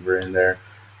receiver in there,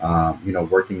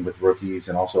 working with rookies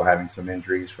and also having some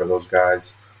injuries for those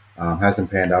guys.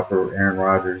 Hasn't panned out for Aaron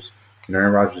Rodgers.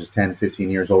 Aaron Rodgers is 10, 15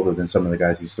 years older than some of the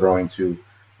guys he's throwing to.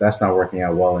 That's not working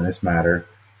out well in this matter.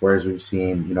 Whereas we've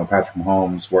seen, Patrick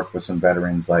Mahomes work with some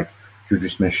veterans like Juju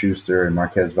Smith-Schuster and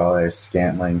Marquez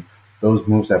Valdes-Scantling. Those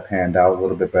moves have panned out a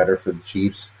little bit better for the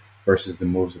Chiefs versus the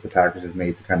moves that the Packers have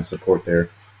made to kind of support their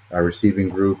receiving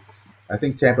group. I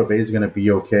think Tampa Bay is going to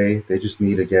be okay. They just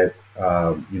need to get,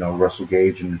 Russell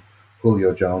Gage and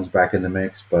Julio Jones back in the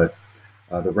mix. But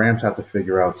the Rams have to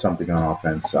figure out something on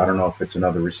offense. I don't know if it's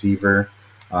another receiver.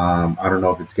 I don't know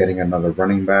if it's getting another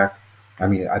running back. I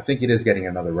mean, I think it is getting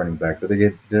another running back, but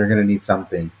they're going to need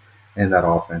something in that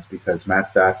offense, because Matt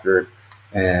Stafford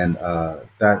and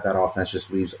that offense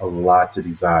just leaves a lot to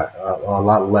desire, a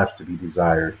lot left to be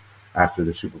desired after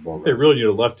the Super Bowl. They really need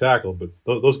a left tackle, but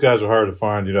those guys are hard to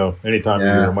find, anytime of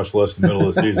year, much less in the middle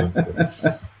of the season.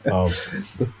 But, I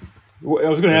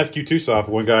was going to ask you too, Saf.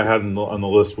 One guy I had on the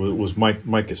list was Mike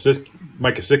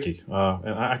Gesicki,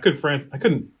 and I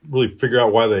couldn't really figure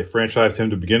out why they franchised him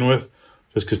to begin with.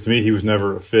 Just because to me he was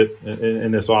never a fit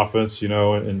in this offense, and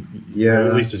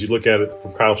at least as you look at it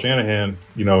from Kyle Shanahan,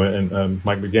 and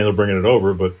Mike McDaniel bringing it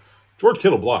over, but George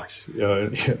Kittle blocks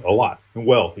a lot and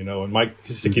well, and Mike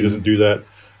Gesicki doesn't do that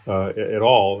at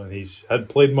all, and he's hadn't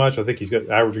played much. I think he's got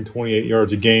averaging 28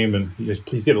 yards a game, and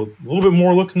he's getting a little bit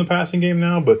more looks in the passing game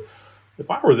now. But if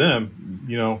I were them,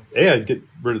 A, I'd get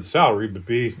rid of the salary, but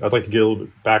B, I'd like to get a little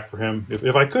bit back for him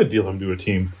if I could deal him to a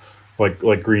team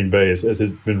like Green Bay, as has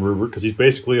been rumored, because he's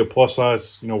basically a plus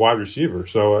size wide receiver.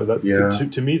 So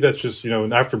to me, that's just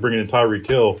after bringing in Tyreek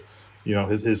Hill,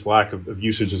 his lack of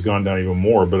usage has gone down even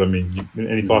more. But I mean,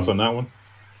 any thoughts on that one?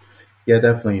 Yeah,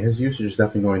 definitely. His usage is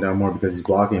definitely going down more because he's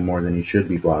blocking more than he should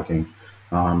be blocking.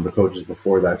 The coaches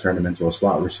before that turned him into a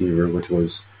slot receiver, which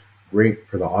was great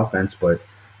for the offense, but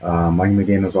Mike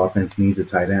McDaniel's offense needs a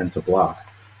tight end to block.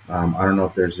 I don't know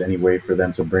if there's any way for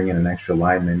them to bring in an extra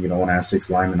lineman. You don't want to have 6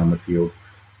 linemen on the field.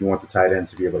 You want the tight end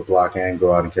to be able to block and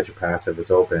go out and catch a pass if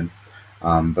it's open.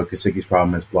 But Gesicki's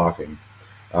problem is blocking.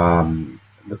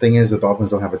 The thing is, the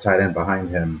Dolphins don't have a tight end behind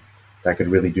him that could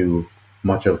really do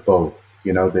much of both.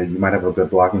 You might have a good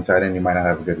blocking tight end, you might not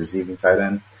have a good receiving tight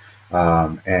end.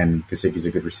 And Gesicki's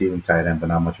a good receiving tight end, but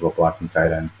not much of a blocking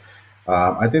tight end.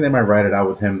 I think they might ride it out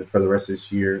with him for the rest of this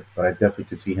year, but I definitely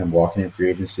could see him walking in free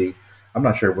agency. I'm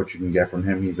not sure what you can get from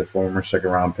him. He's a former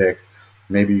 2nd-round pick.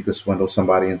 Maybe you could swindle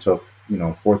somebody into a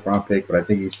 4th-round pick, but I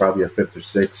think he's probably a 5th or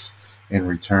 6th in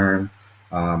return.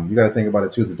 You got to think about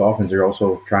it too. The Dolphins are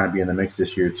also trying to be in the mix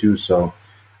this year too, so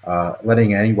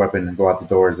letting any weapon go out the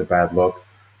door is a bad look.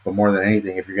 But more than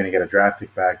anything, if you're going to get a draft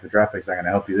pick back, the draft pick's not going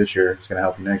to help you this year. It's going to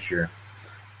help you next year.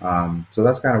 So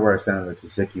that's kind of where I stand on the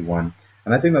Gesicki one.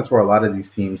 And I think that's where a lot of these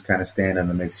teams kind of stand in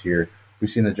the mix here. We've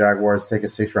seen the Jaguars take a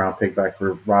 6th-round pick back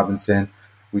for Robinson.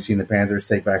 We've seen the Panthers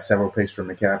take back several picks for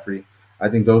McCaffrey. I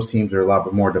think those teams are a lot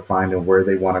bit more defined in where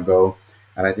they want to go.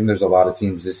 And I think there's a lot of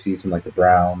teams this season, like the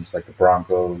Browns, like the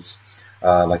Broncos,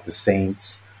 like the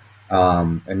Saints,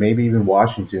 and maybe even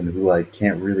Washington, who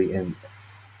can't really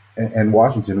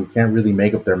who can't really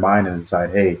make up their mind and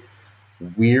decide, hey,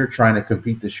 we're trying to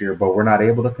compete this year, but we're not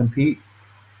able to compete.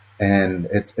 And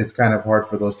it's kind of hard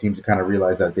for those teams to kind of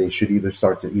realize that they should either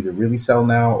start to either really sell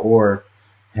now or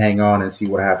hang on and see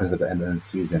what happens at the end of the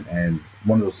season. And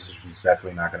one of those decisions is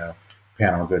definitely not going to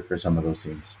pan out good for some of those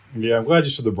teams. Yeah, I'm glad you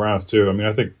said the Browns too. I mean,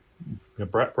 I think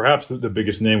perhaps the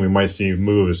biggest name we might see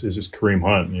move is just Kareem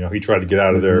Hunt. He tried to get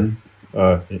out of there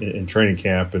in training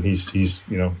camp, and he's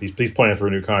playing for a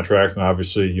new contract, and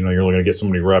obviously you're looking to get so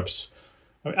many reps.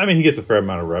 I mean, he gets a fair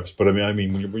amount of reps, but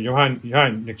when you're behind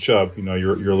Nick Chubb,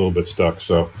 you're a little bit stuck.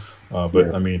 So,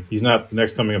 I mean, he's not the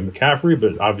next coming of McCaffrey,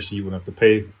 but obviously you would have to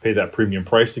pay that premium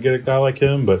price to get a guy like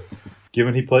him. But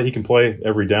given he can play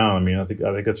every down, I mean, I think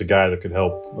that's a guy that could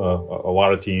help a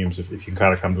lot of teams if you can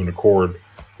kind of come to an accord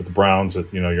with the Browns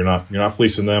that you're not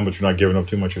fleecing them, but you're not giving up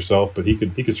too much yourself. But he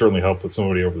could certainly help put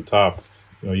somebody over the top.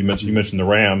 You mentioned the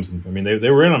Rams, and I mean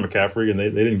they were in on McCaffrey and they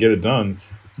didn't get it done.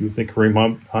 You would think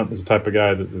Kareem Hunt is the type of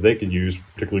guy that they could use,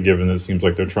 particularly given that it seems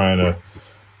like they're trying to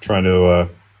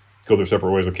go their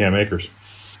separate ways with Cam Akers.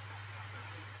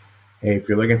 Hey, if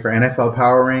you're looking for NFL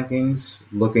power rankings,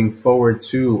 looking forward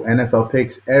to NFL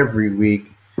picks every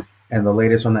week and the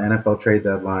latest on the NFL trade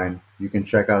deadline, you can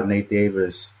check out Nate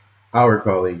Davis, our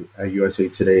colleague at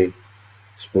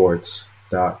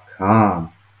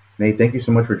USATodaySports.com. Nate, thank you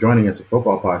so much for joining us at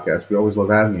Football Podcast. We always love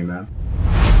having you, man.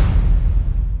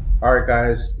 All right,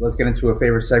 guys, let's get into a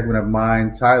favorite segment of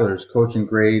mine, Tyler's coaching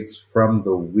grades from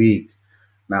the week.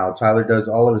 Now, Tyler does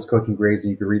all of his coaching grades,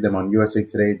 and you can read them on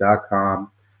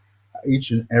USAToday.com each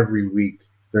and every week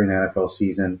during the NFL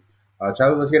season.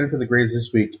 Tyler, let's get into the grades this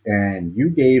week. And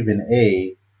you gave an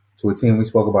A to a team we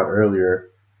spoke about earlier,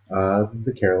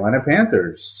 the Carolina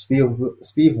Panthers.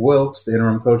 Steve Wilks, the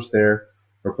interim coach there,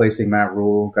 replacing Matt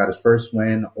Rule, got his first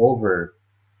win over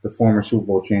the former Super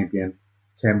Bowl champion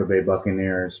Tampa Bay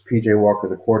Buccaneers. P.J. Walker,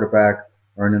 the quarterback,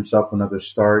 earned himself another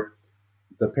start.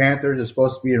 The Panthers are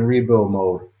supposed to be in rebuild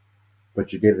mode,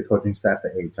 but you gave the coaching staff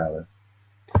an A, Tyler.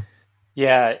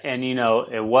 Yeah, and,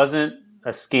 it wasn't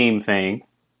a scheme thing.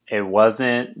 It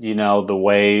wasn't, the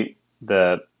way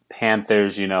the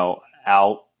Panthers,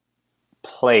 outplayed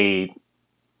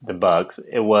the Bucs.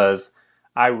 It was,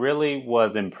 I really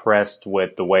was impressed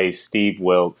with the way Steve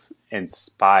Wilks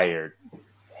inspired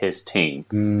his team.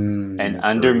 An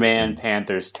undermanned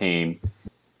Panthers team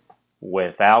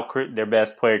without their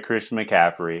best player, Christian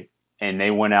McCaffrey, and they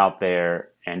went out there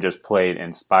and just played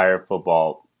inspired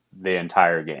football the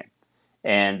entire game.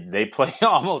 And they played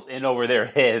almost in over their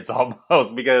heads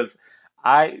almost because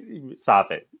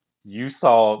Safet, you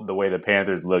saw the way the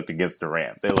Panthers looked against the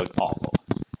Rams. They looked awful.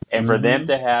 And for them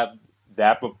to have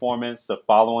that performance the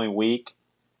following week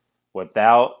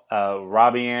without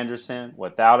Robbie Anderson,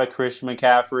 without a Christian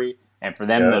McCaffrey, and for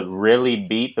them to really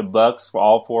beat the Bucs for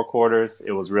all four quarters,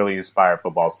 it was really inspired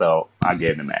football. So I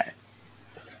gave them A.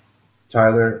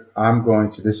 Tyler, I'm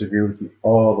going to disagree with you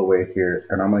all the way here,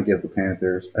 and I'm going to give the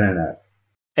Panthers an F.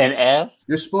 An F?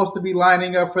 You're supposed to be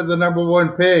lining up for the number one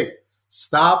pick.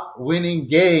 Stop winning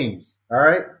games, all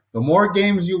right? The more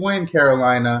games you win,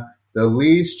 Carolina, the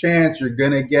least chance you're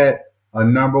going to get a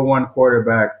number one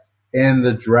quarterback in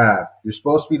the draft. You're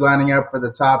supposed to be lining up for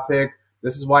the top pick.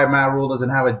 This is why Matt Rule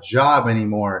doesn't have a job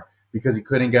anymore, because he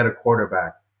couldn't get a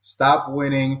quarterback. Stop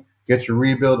winning. Get your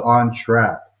rebuild on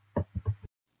track.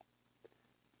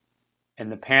 And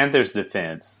the Panthers'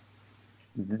 defense,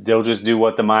 they'll just do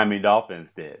what the Miami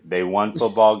Dolphins did. They won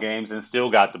football games and still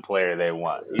got the player they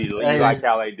want. You like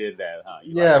how they did that,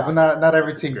 huh? But not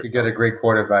every team could get a great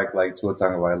quarterback like Tua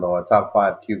Tagovailoa, top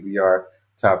 5 QBR,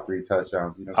 top 3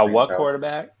 touchdowns. What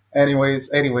quarterback? Anyways,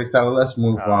 Tyler, let's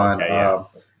move on. Okay, yeah.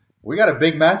 We got a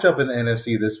big matchup in the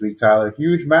NFC this week, Tyler.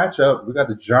 Huge matchup. We got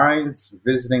the Giants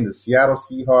visiting the Seattle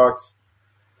Seahawks.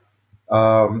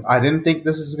 I didn't think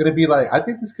this is going to be I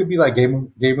think this could be like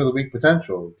game of the week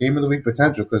potential. Game of the week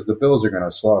potential because the Bills are going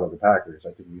to slaughter the Packers.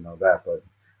 I think we know that. But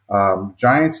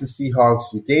Giants and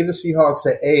Seahawks, you gave the Seahawks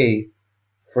an A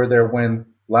for their win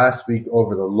last week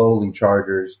over the lowly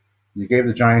Chargers. You gave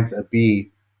the Giants a B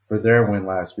for their win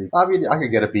last week. I mean, I could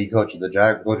get a B coaching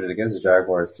against the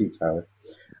Jaguars too, Tyler.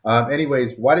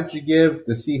 Anyways, why did you give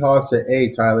the Seahawks an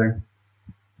A, Tyler?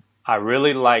 I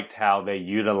really liked how they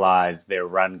utilized their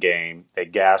run game. They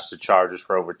gashed the Chargers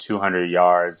for over 200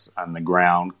 yards on the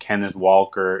ground. Kenneth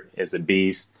Walker is a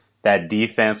beast. That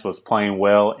defense was playing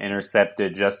well,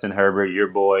 intercepted Justin Herbert, your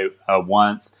boy,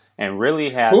 once, and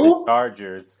really had the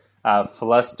Chargers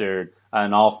flustered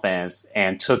on offense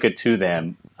and took it to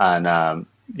them on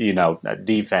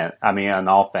defense. I mean, on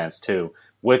offense too,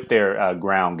 with their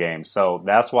ground game. So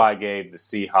that's why I gave the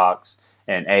Seahawks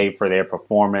an A for their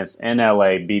performance in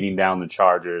LA, beating down the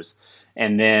Chargers.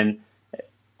 And then,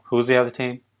 who's the other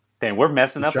team? Then we're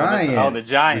messing up on this. Oh, the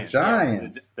Giants.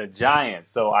 The Giants.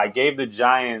 So I gave the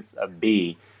Giants a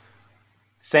B.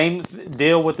 Same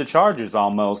deal with the Chargers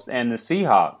almost and the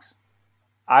Seahawks.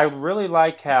 I really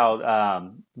like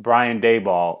how Brian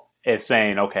Daboll is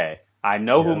saying, okay, I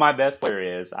know who my best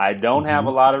player is. I don't have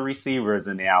a lot of receivers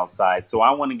in the outside, so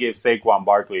I want to give Saquon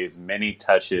Barkley as many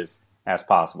touches as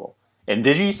possible. And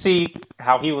did you see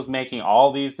how he was making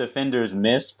all these defenders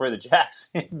miss for the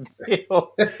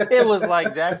Jacksonville? It was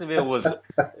like Jacksonville was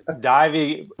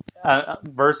diving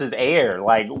versus air.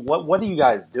 Like, what are you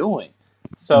guys doing?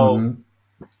 So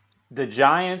the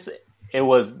Giants, it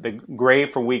was the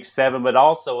grade for week 7, but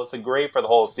also it's a grade for the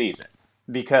whole season.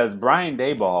 Because Brian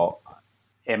Daboll,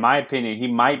 in my opinion, he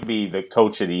might be the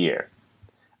coach of the year.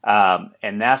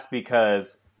 And that's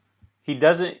because he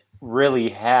doesn't really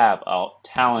have a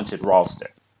talented roster,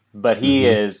 but he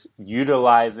is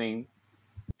utilizing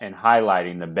and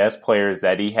highlighting the best players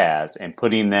that he has and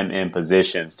putting them in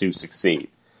positions to succeed.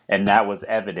 And that was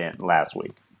evident last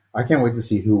week. I can't wait to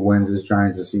see who wins this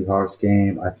Giants and Seahawks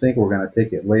game. I think we're going to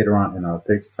pick it later on in our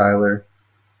picks, Tyler.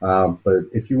 But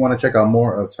if you want to check out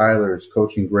more of Tyler's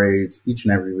coaching grades each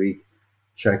and every week,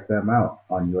 check them out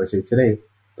on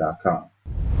usatoday.com.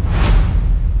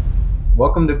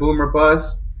 Welcome to Boomer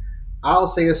Bust. I'll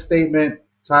say a statement.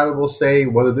 Tyler will say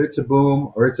whether it's a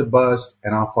boom or it's a bust,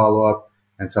 and I'll follow up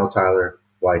and tell Tyler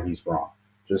why he's wrong.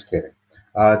 Just kidding.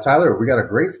 Tyler, we got a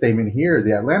great statement here.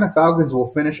 The Atlanta Falcons will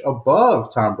finish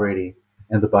above Tom Brady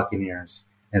and the Buccaneers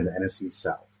in the NFC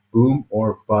South. Boom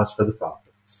or bust for the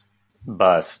Falcons?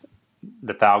 Bust.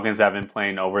 The Falcons have been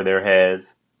playing over their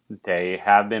heads. They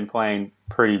have been playing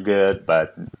pretty good,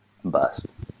 but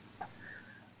bust.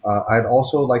 I'd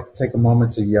also like to take a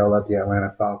moment to yell at the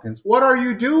Atlanta Falcons. What are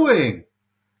you doing?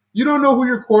 You don't know who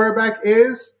your quarterback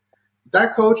is?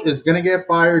 That coach is going to get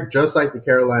fired just like the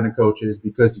Carolina coaches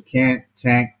because you can't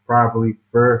tank properly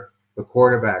for the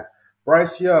quarterback.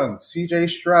 Bryce Young, CJ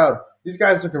Stroud, these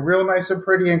guys looking real nice and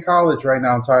pretty in college right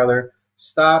now, Tyler.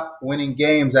 Stop winning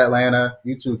games, Atlanta.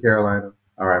 You too, Carolina.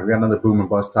 All right, we got another boom and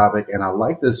bust topic, and I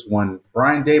like this one.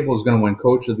 Brian Daboll is going to win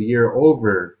Coach of the Year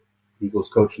over Eagles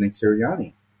coach Nick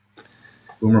Sirianni.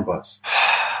 Boom or bust?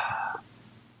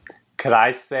 Could I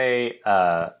say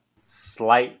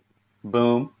slight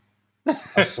boom?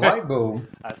 A slight boom?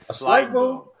 A slight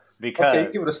boom? Because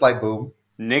okay, give it a slight boom.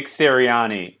 Nick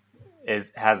Sirianni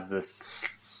has the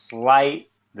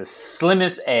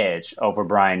slimmest edge over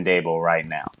Brian Daboll right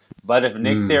now. But if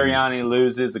Nick Sirianni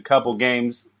loses a couple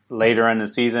games later in the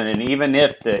season, and even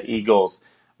if the Eagles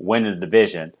win the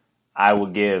division, I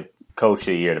would give Coach of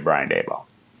the Year to Brian Daboll.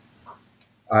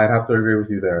 I'd have to agree with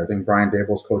you there. I think Brian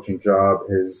Daboll's coaching job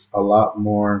is a lot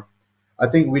more. I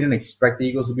think we didn't expect the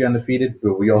Eagles to be undefeated,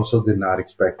 but we also did not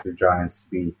expect the Giants to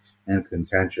be in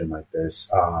contention like this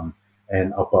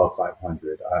and above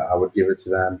 500. I would give it to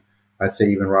them. I'd say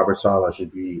even Robert Saleh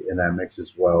should be in that mix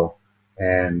as well.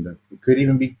 And it could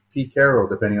even be Pete Carroll,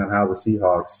 depending on how the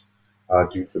Seahawks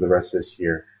do for the rest of this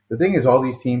year. The thing is, all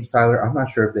these teams, Tyler, I'm not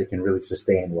sure if they can really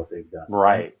sustain what they've done.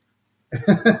 Right.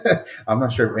 I'm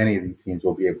not sure if any of these teams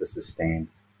will be able to sustain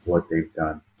what they've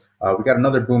done. We got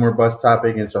another boomer bust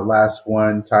topic, and it's our last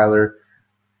one, Tyler.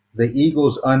 The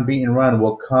Eagles' unbeaten run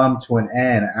will come to an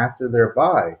end after their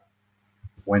bye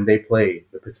when they play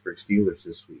the Pittsburgh Steelers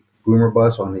this week. Boomer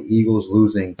bust on the Eagles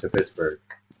losing to Pittsburgh.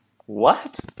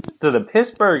 What? To the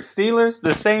Pittsburgh Steelers?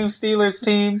 The same Steelers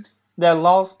team that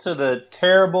lost to the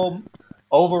terrible,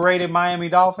 overrated Miami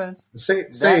Dolphins? Say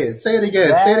it again. Say it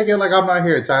again like I'm not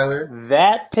here, Tyler.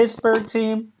 That Pittsburgh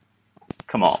team?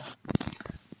 Come on.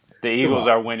 The Eagles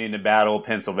are winning the Battle of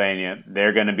Pennsylvania.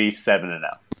 They're going to be 7-0.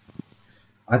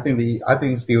 I think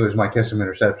Steelers might catch some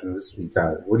interceptions this week,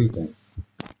 Tyler. What do you think?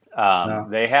 No.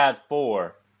 They had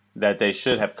 4 that they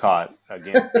should have caught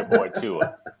against their boy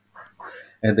Tua.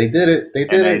 And they did it. They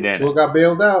did it. Tua got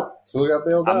bailed out.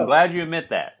 I'm glad you admit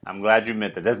that.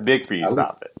 That's big for you,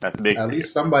 Stop it. That's big. At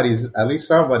least somebody's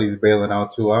bailing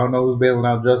out Tua. I don't know who's bailing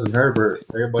out Justin Herbert.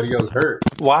 Everybody else hurt.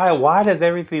 Why does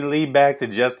everything lead back to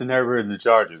Justin Herbert and the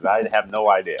Chargers? I have no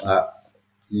idea.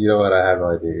 You know what? I have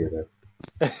no idea either.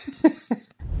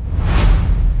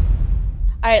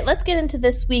 All right, let's get into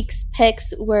this week's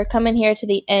picks. We're coming here to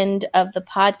the end of the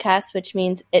podcast, which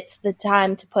means it's the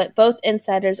time to put both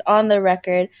insiders on the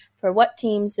record for what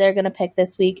teams they're going to pick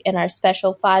this week in our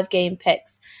special 5-game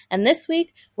picks. And this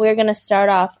week, we're going to start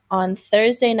off on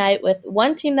Thursday night with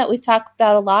one team that we've talked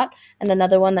about a lot and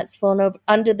another one that's flown over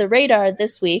under the radar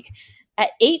this week.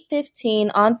 At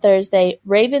 8:15 on Thursday,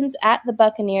 Ravens at the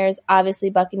Buccaneers. Obviously,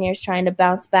 Buccaneers trying to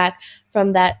bounce back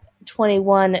from that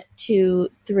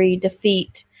 21-3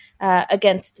 defeat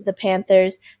against the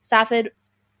Panthers. Safid,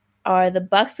 are the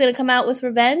Bucs going to come out with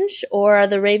revenge, or are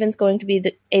the Ravens going to be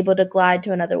able to glide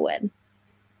to another win?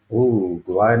 Ooh,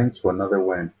 gliding to another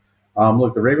win.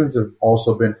 Look, the Ravens have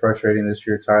also been frustrating this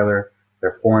year, Tyler.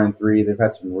 They're 4-3. They've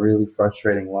had some really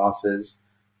frustrating losses.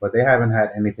 but they haven't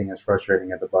had anything as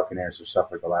frustrating as the Buccaneers have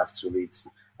suffered the last 2 weeks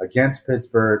against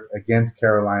Pittsburgh, against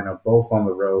Carolina, both on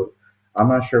the road. I'm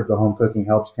not sure if the home cooking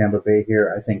helps Tampa Bay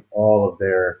here. I think all of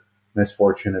their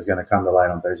misfortune is going to come to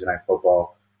light on Thursday Night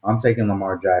Football. I'm taking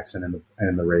Lamar Jackson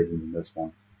and the Ravens in this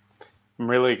one. I'm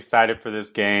really excited for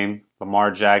this game. Lamar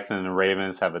Jackson and the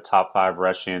Ravens have a top 5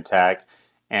 rushing attack.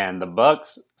 And the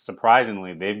Bucs,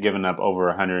 surprisingly, they've given up over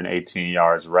 118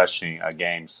 yards rushing a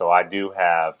game. So I do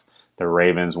have the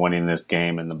Ravens winning this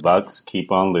game, and the Bucs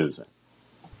keep on losing.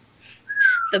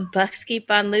 The Bucs keep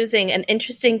on losing. An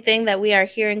interesting thing that we are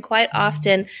hearing quite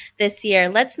often this year.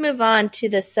 Let's move on to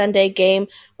the Sunday game.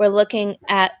 We're looking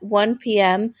at 1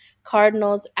 p.m.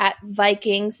 Cardinals at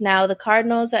Vikings. Now, the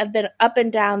Cardinals have been up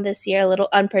and down this year, a little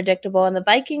unpredictable, and the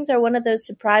Vikings are one of those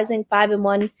surprising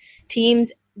 5-1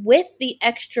 teams with the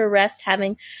extra rest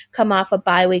having come off a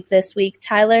bye week this week.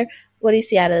 Tyler, what do you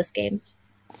see out of this game?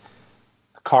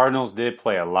 The Cardinals did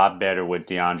play a lot better with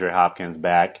DeAndre Hopkins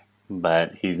back,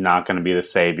 but he's not going to be the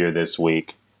savior this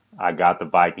week. I got the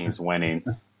Vikings winning.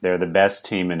 They're the best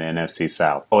team in the NFC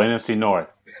South. Oh, NFC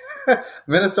North.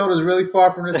 Minnesota's really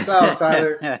far from the South,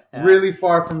 Tyler. Really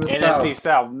far from the South. NFC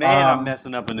South. Man, I'm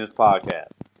messing up in this podcast.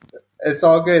 It's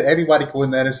all good. Anybody can win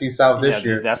the NFC South this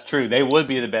year. That's true. They would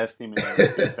be the best team in the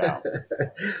NFC South.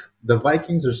 The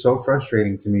Vikings are so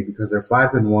frustrating to me because they're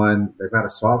 5-1. They've got a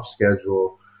soft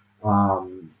schedule.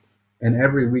 And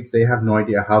every week they have no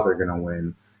idea how they're going to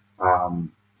win.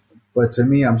 But to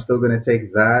me, I'm still going to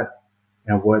take that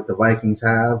and what the Vikings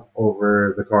have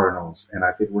over the Cardinals. And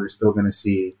I think we're still going to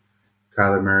see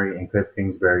Kyler Murray and Cliff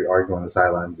Kingsbury argue on the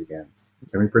sidelines again.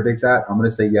 Can we predict that? I'm going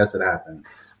to say yes, it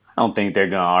happens. I don't think they're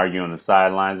going to argue on the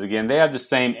sidelines again. They have the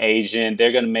same agent.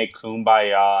 They're going to make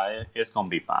kumbaya. It's going to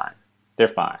be fine. They're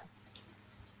fine.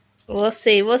 We'll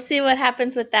see. We'll see what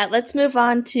happens with that. Let's move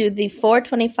on to the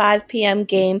 4:25 p.m.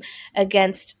 game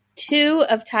against two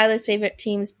of Tyler's favorite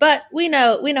teams, but we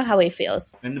know how he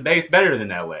feels. And the Bay's better than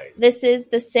LA. This is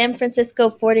the San Francisco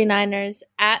 49ers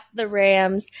at the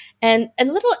Rams. And a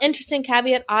little interesting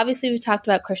caveat, obviously we talked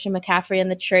about Christian McCaffrey and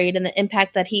the trade and the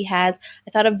impact that he has.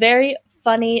 I thought a very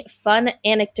fun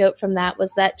anecdote from that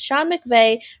was that Sean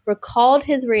McVay recalled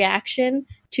his reaction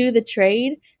to the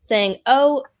trade saying,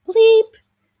 "Oh, bleep,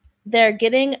 they're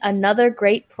getting another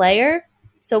great player."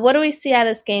 So what do we see out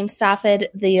of this game, Safed?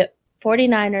 The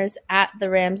 49ers at the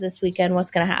Rams this weekend.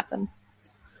 What's going to happen?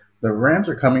 The Rams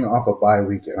are coming off a bye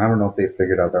week, and I don't know if they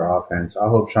figured out their offense. I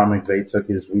hope Sean McVay took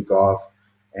his week off,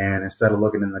 and instead of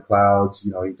looking in the clouds, he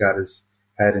got his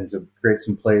head into create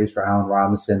some plays for Allen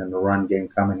Robinson and the run game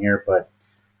coming here. But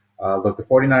look, the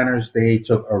 49ers, they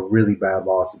took a really bad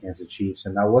loss against the Chiefs,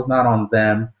 and that was not on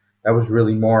them. That was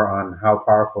really more on how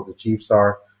powerful the Chiefs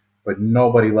are. But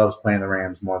nobody loves playing the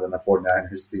Rams more than the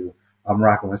 49ers do. I'm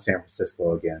rocking with San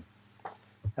Francisco again.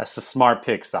 That's a smart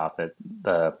pick, Safed.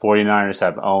 The 49ers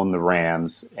have owned the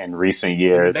Rams in recent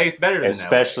years,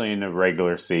 especially in the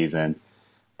regular season.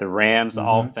 The Rams'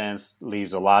 offense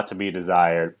leaves a lot to be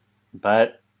desired,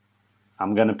 but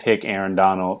I'm going to pick Aaron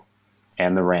Donald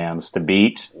and the Rams to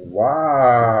beat.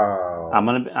 Wow. I'm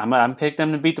gonna pick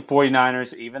them to beat the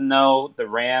 49ers, even though the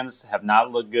Rams have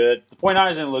not looked good. The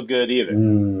 49ers didn't look good either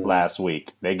last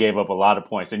week. They gave up a lot of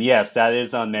points. And yes, that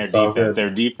is on their defense.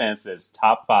 Their defense is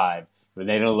top 5, but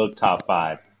they didn't look top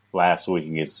 5 last week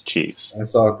against the Chiefs.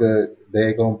 That's all good. They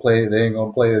ain't gonna play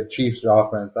the Chiefs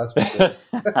offense. That's for sure.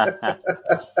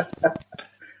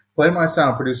 Play my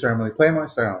sound, producer Emily. Play my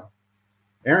sound.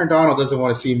 Aaron Donald doesn't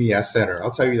want to see me at center.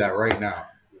 I'll tell you that right now.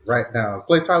 Right now.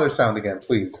 Play Tyler's sound again,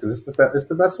 please, because it's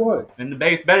the best one. And the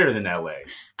Bay's better than LA.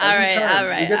 All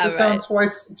right. You get the sound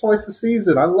twice a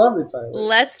season. I love it, Tyler.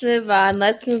 Let's move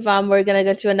on. We're going to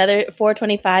go to another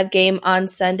 4:25 game on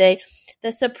Sunday.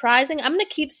 The surprising, I'm going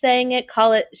to keep saying it,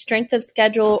 call it strength of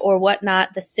schedule or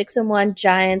whatnot, the 6-1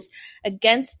 Giants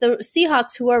against the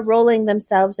Seahawks, who are rolling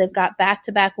themselves. They've got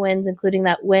back-to-back wins, including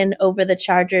that win over the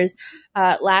Chargers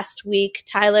last week.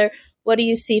 Tyler, what do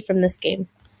you see from this game?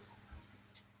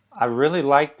 I really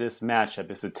like this matchup.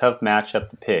 It's a tough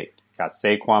matchup to pick. Got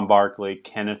Saquon Barkley,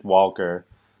 Kenneth Walker,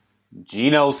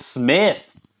 Geno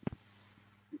Smith.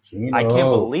 I can't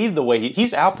believe the way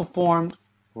he's outperformed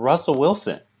Russell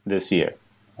Wilson this year.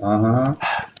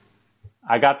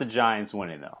 I got the Giants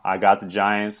winning, though. I got the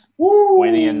Giants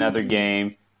winning another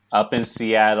game up in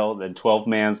Seattle. The 12th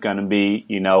man's going to be,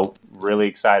 really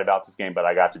excited about this game, but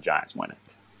I got the Giants winning.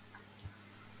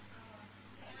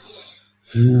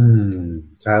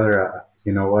 Tyler,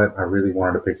 you know what? I really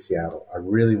wanted to pick Seattle. I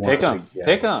really wanted to pick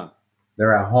Seattle. Pick them.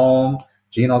 They're at home.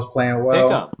 Geno's playing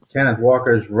well. Kenneth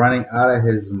Walker's running out of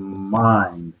his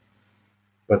mind.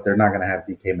 But they're not going to have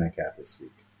DK Metcalf this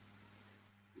week.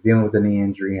 He's dealing with a knee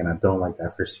injury, and I don't like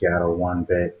that for Seattle one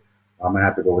bit. I'm going to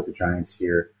have to go with the Giants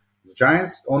here. The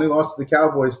Giants only lost to the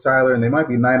Cowboys, Tyler, and they might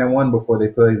be 9-1 before they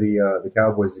play the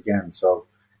Cowboys again. So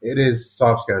it is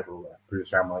soft schedule.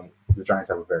 Producer Emily, the Giants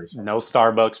have a very soft No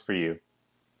Starbucks for you.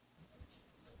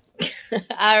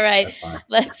 All right,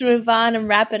 let's move on and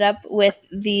wrap it up with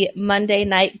the Monday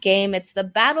night game. It's the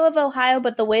Battle of Ohio,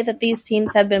 but the way that these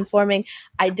teams have been forming,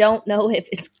 I don't know if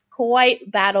it's quite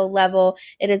battle level.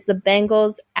 It is the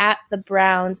Bengals at the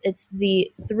Browns. It's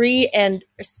the 4-3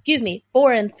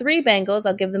 Bengals.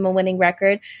 I'll give them a winning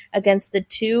record against the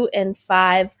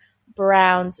 2-5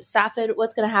 Browns. Safid,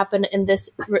 what's going to happen in this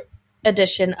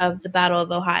edition of the Battle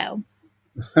of Ohio?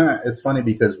 It's funny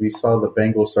because we saw the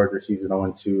Bengals start their season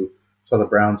 0-2, saw the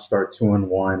Browns start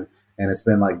 2-1, and it's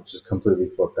been like just completely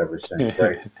flipped ever since,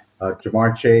 right?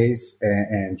 Jamar Chase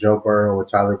and Joe Burrow with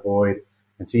Tyler Boyd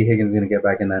and T. Higgins going to get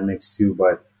back in that mix too,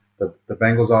 but the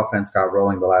Bengals offense got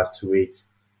rolling the last 2 weeks,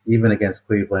 even against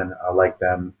Cleveland. I like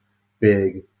them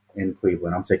big in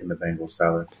Cleveland. I'm taking the Bengals,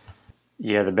 Tyler.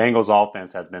 Yeah, the Bengals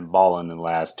offense has been balling in the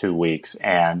last 2 weeks,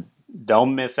 and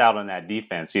don't miss out on that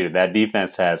defense either. That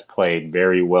defense has played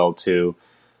very well too.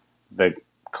 The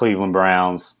Cleveland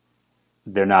Browns,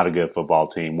 they're not a good football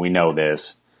team. We know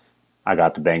this. I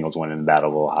got the Bengals winning the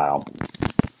Battle of Ohio.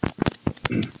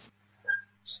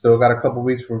 Still got a couple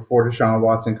weeks before Deshaun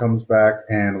Watson comes back,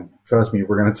 and trust me,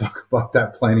 we're going to talk about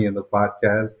that plenty in the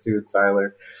podcast too,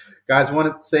 Tyler. Guys, I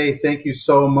wanted to say thank you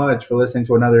so much for listening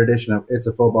to another edition of It's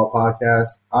a Football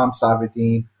Podcast. I'm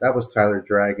Savadine. That was Tyler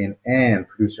Dragon and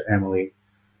producer Emily.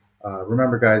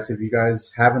 Remember, guys, if you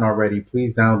guys haven't already,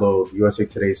 please download the USA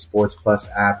Today Sports Plus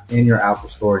app in your Apple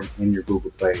Store and in your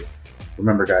Google Play.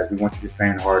 Remember, guys, we want you to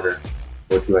fan harder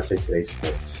with USA Today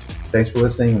Sports. Thanks for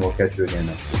listening, and we'll catch you again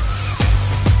next week.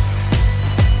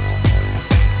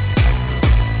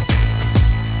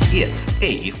 It's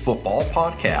a Football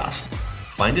Podcast.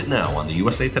 Find it now on the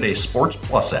USA Today Sports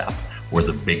Plus app, where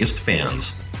the biggest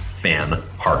fans fan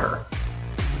harder.